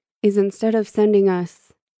is instead of sending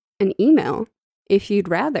us an email, if you'd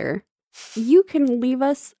rather, you can leave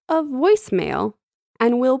us a voicemail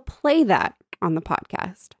and we'll play that on the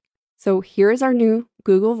podcast. So here is our new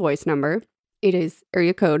Google Voice number. It is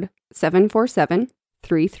area code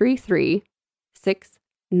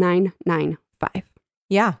 747-333-6995.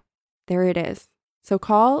 Yeah. There it is. So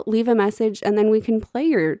call, leave a message, and then we can play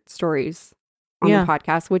your stories on the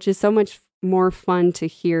podcast, which is so much more fun to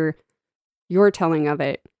hear your telling of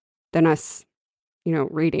it than us,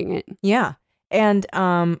 reading it. Yeah. And,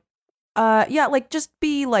 just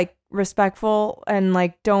be, respectful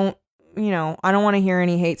and, don't, I don't want to hear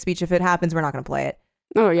any hate speech. If it happens, we're not going to play it.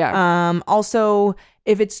 Oh, yeah. Also,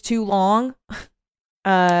 if it's too long,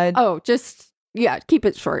 keep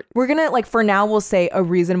it short. We're going to, for now, we'll say a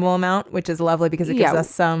reasonable amount, which is lovely because it gives us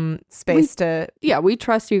some space to... Yeah, we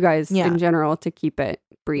trust you guys in general to keep it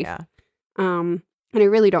brief. Yeah. And I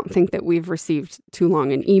really don't think that we've received too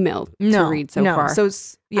long an email to read so far. So,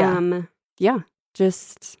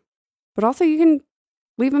 but also you can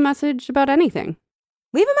leave a message about anything.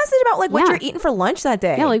 Leave a message about, what you're eating for lunch that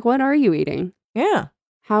day. Yeah, what are you eating? Yeah.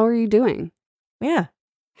 How are you doing? Yeah.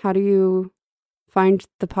 How do you find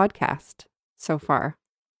the podcast so far?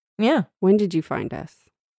 Yeah. When did you find us?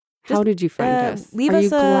 How did you find us? Are you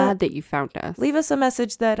glad that you found us? Leave us a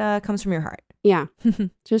message that comes from your heart. Yeah.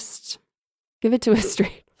 Just give it to us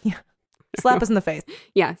straight. Yeah. Slap us in the face.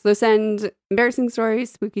 Yeah. So send embarrassing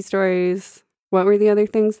stories, spooky stories. What were the other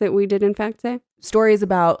things that we did in fact say? Stories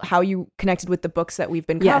about how you connected with the books that we've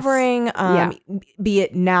been covering, be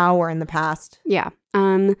it now or in the past. Yeah.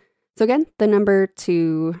 So again, the number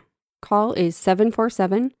to call is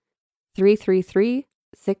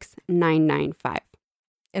 747-333-6995.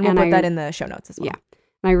 And we'll put that in the show notes as well. Yeah.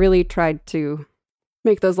 And I really tried to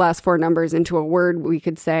make those last four numbers into a word we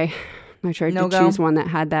could say. I tried to choose one that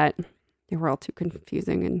had that. They were all too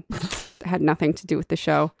confusing and had nothing to do with the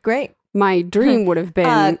show. Great. My dream would have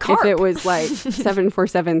been if it was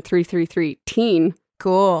 747-333-teen.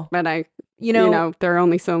 Cool. But there are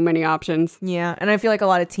only so many options. Yeah. And I feel like a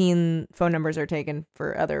lot of teen phone numbers are taken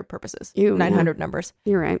for other purposes. 900 numbers.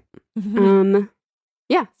 You're right.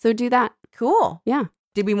 Yeah. So do that. Cool. Yeah.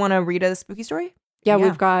 Did we want to read a spooky story? Yeah.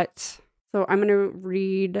 We've got, so I'm going to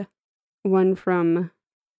read one from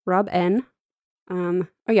Rob N. Go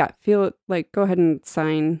ahead and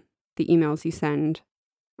sign the emails you send.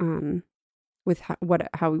 With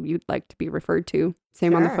how you'd like to be referred to.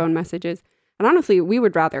 Same on the phone messages. And honestly, we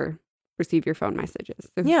would rather receive your phone messages.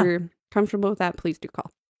 If you're comfortable with that, please do call.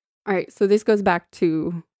 All right. So this goes back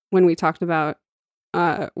to when we talked about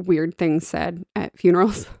weird things said at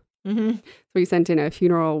funerals. Mm-hmm. So we sent in a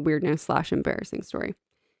funeral weirdness / embarrassing story.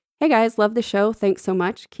 Hey guys, love the show. Thanks so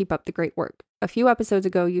much. Keep up the great work. A few episodes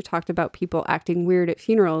ago, you talked about people acting weird at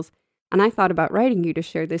funerals. And I thought about writing you to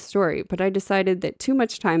share this story, but I decided that too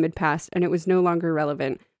much time had passed and it was no longer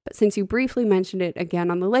relevant. But since you briefly mentioned it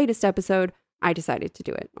again on the latest episode, I decided to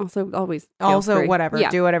do it. Also, whatever. Yeah.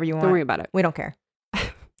 Do whatever you want. Don't worry about it. We don't care.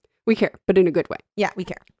 We care, but in a good way. Yeah, we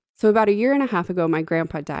care. So about a year and a half ago, my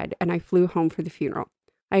grandpa died and I flew home for the funeral.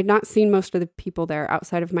 I had not seen most of the people there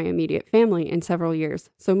outside of my immediate family in several years,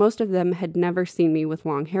 so most of them had never seen me with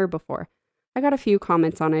long hair before. I got a few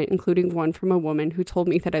comments on it, including one from a woman who told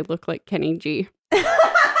me that I look like Kenny G.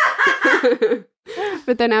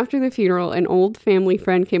 But then after the funeral, an old family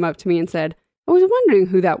friend came up to me and said, I was wondering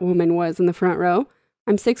who that woman was in the front row.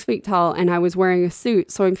 I'm 6 feet tall and I was wearing a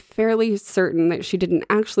suit, so I'm fairly certain that she didn't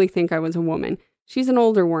actually think I was a woman. She's an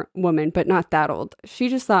older woman, but not that old. She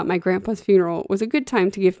just thought my grandpa's funeral was a good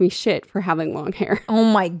time to give me shit for having long hair. Oh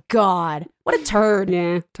my God. What a turd.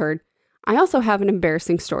 Yeah, turd. I also have an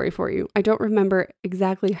embarrassing story for you. I don't remember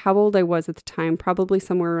exactly how old I was at the time, probably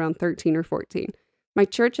somewhere around 13 or 14. My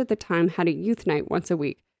church at the time had a youth night once a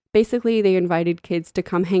week. Basically, they invited kids to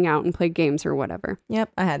come hang out and play games or whatever.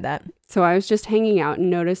 Yep, I had that. So I was just hanging out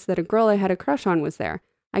and noticed that a girl I had a crush on was there.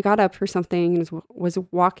 I got up for something and was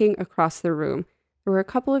walking across the room. There were a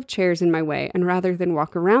couple of chairs in my way, and rather than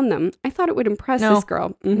walk around them, I thought it would impress this girl.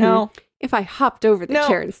 Mm-hmm. No. If I hopped over the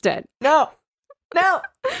chair instead. No.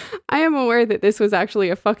 I am aware that this was actually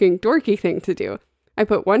a fucking dorky thing to do. I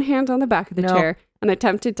put one hand on the back of the chair and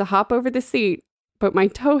attempted to hop over the seat, but my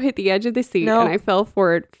toe hit the edge of the seat and I fell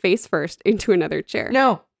forward face first into another chair.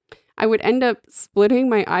 No. I would end up splitting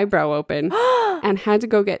my eyebrow open and had to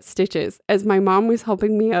go get stitches. As my mom was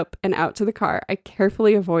helping me up and out to the car, I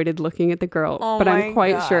carefully avoided looking at the girl, but I'm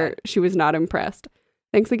quite sure she was not impressed.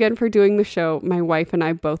 Thanks again for doing the show. My wife and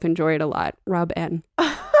I both enjoy it a lot. Rob N.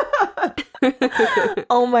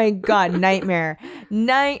 Oh my God. Nightmare.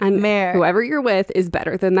 Nightmare. And whoever you're with is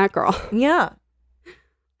better than that girl. Yeah.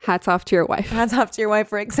 Hats off to your wife. Hats off to your wife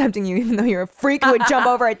for accepting you, even though you're a freak who would jump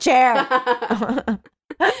over a chair.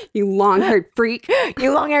 You long-haired freak.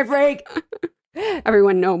 You long-haired freak.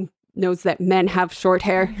 Everyone knows that men have short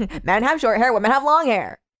hair. Men have short hair. Women have long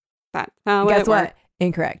hair. That's how Guess it what? works.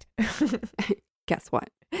 Incorrect. Guess what?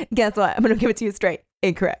 Guess what? I'm going to give it to you straight.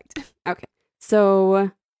 Incorrect. Okay.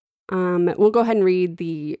 So we'll go ahead and read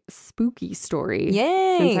the spooky story.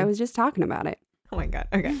 Yay. Since I was just talking about it. Oh my God.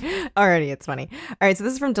 Okay. Already it's funny. All right. So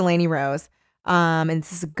this is from Delaney Rose. And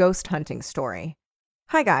this is a ghost hunting story.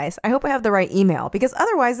 Hi guys. I hope I have the right email because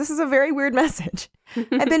otherwise this is a very weird message.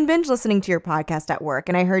 I've been binge listening to your podcast at work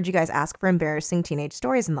and I heard you guys ask for embarrassing teenage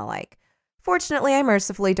stories and the like. Fortunately, I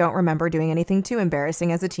mercifully don't remember doing anything too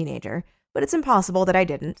embarrassing as a teenager, but it's impossible that I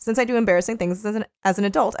didn't since I do embarrassing things as an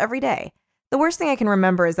adult every day. The worst thing I can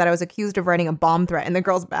remember is that I was accused of writing a bomb threat in the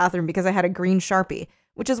girls' bathroom because I had a green Sharpie,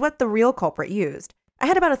 which is what the real culprit used. I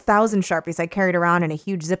had about 1,000 Sharpies I carried around in a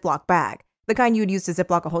huge Ziploc bag, the kind you would use to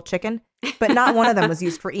Ziploc a whole chicken, but not one of them was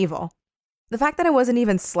used for evil. The fact that I wasn't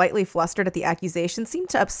even slightly flustered at the accusation seemed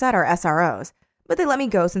to upset our SROs, but they let me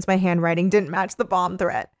go since my handwriting didn't match the bomb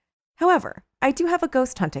threat. However, I do have a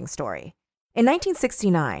ghost hunting story. In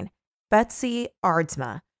 1969, Betsy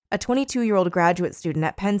Aardsma, a 22-year-old graduate student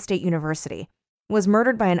at Penn State University, was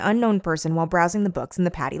murdered by an unknown person while browsing the books in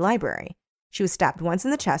the Patty Library. She was stabbed once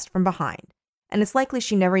in the chest from behind, and it's likely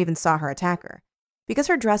she never even saw her attacker. Because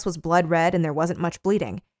her dress was blood red and there wasn't much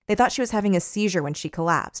bleeding, they thought she was having a seizure when she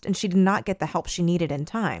collapsed, and she did not get the help she needed in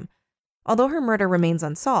time. Although her murder remains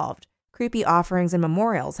unsolved, creepy offerings and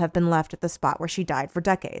memorials have been left at the spot where she died for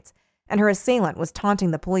decades, and her assailant was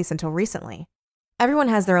taunting the police until recently. Everyone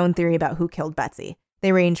has their own theory about who killed Betsy.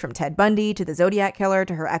 They range from Ted Bundy to the Zodiac Killer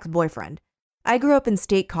to her ex-boyfriend. I grew up in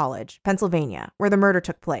State College, Pennsylvania, where the murder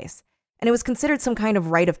took place, and it was considered some kind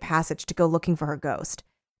of rite of passage to go looking for her ghost.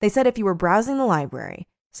 They said if you were browsing the library,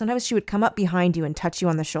 sometimes she would come up behind you and touch you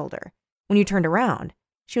on the shoulder. When you turned around,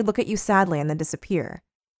 she would look at you sadly and then disappear.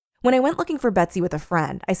 When I went looking for Betsy with a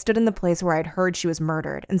friend, I stood in the place where I'd heard she was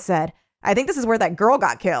murdered and said, "I think this is where that girl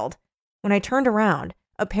got killed." When I turned around,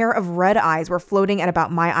 a pair of red eyes were floating at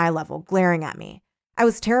about my eye level, glaring at me. I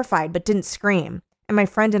was terrified but didn't scream, and my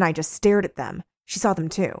friend and I just stared at them. She saw them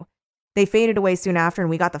too. They faded away soon after and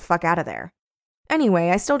we got the fuck out of there. Anyway,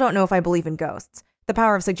 I still don't know if I believe in ghosts. The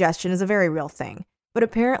power of suggestion is a very real thing, but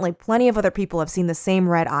apparently plenty of other people have seen the same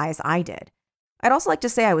red eyes I did. I'd also like to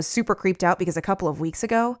say I was super creeped out because a couple of weeks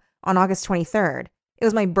ago, on August 23rd, it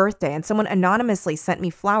was my birthday and someone anonymously sent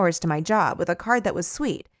me flowers to my job with a card that was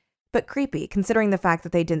sweet, but creepy considering the fact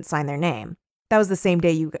that they didn't sign their name. That was the same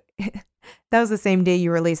day you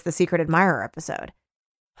released the Secret Admirer episode.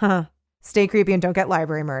 Huh. Stay creepy and don't get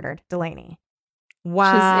library murdered. Delaney.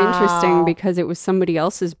 Wow. Which is interesting because it was somebody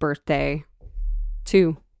else's birthday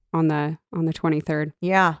too on the 23rd.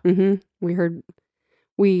 Yeah.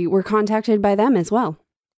 We were contacted by them as well.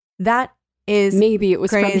 That is maybe it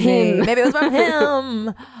was crazy. From him. Maybe it was from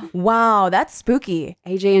him. Wow, that's spooky.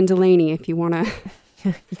 AJ and Delaney, if you want to.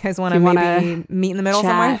 You guys want to maybe meet in the middle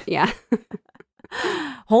somewhere? Yeah.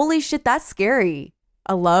 Holy shit, that's scary.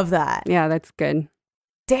 I love that. Yeah, that's good.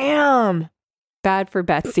 Damn. Bad for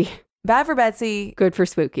Betsy. Bad for Betsy. Good for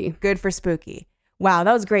spooky. Good for spooky. Wow,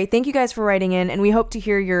 that was great. Thank you guys for writing in, and we hope to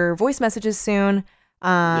hear your voice messages soon.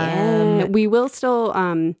 Yeah. We will still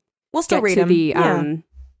we'll still read to them. The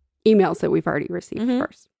emails that we've already received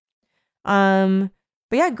first. But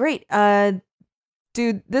yeah, great.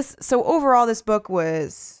 Dude, so overall this book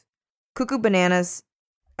was cuckoo bananas.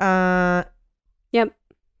 Yep.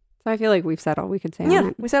 So I feel like we've said all we could say on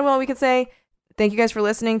it. We said all we could say. Thank you guys for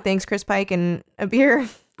listening. Thanks, Chris Pike and a beer.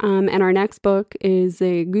 And our next book is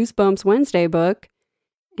a Goosebumps Wednesday book.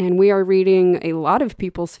 And we are reading a lot of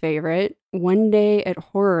people's favorite, One Day at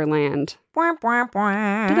Horrorland.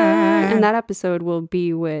 Ta-da! And that episode will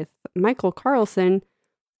be with Michael Carlson.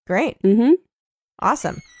 Great.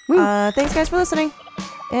 Awesome. Thanks, guys, for listening.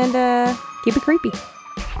 And keep it creepy.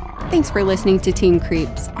 Thanks for listening to Teen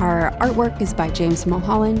Creeps. Our artwork is by James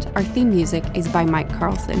Mulholland. Our theme music is by Mike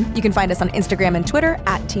Carlson. You can find us on Instagram and Twitter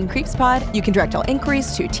at Teen Creeps Pod. You can direct all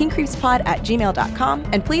inquiries to teencreepspod@gmail.com.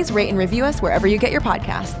 And please rate and review us wherever you get your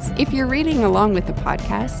podcasts. If you're reading along with the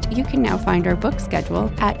podcast, you can now find our book schedule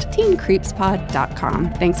at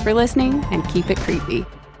teencreepspod.com. Thanks for listening and keep it creepy.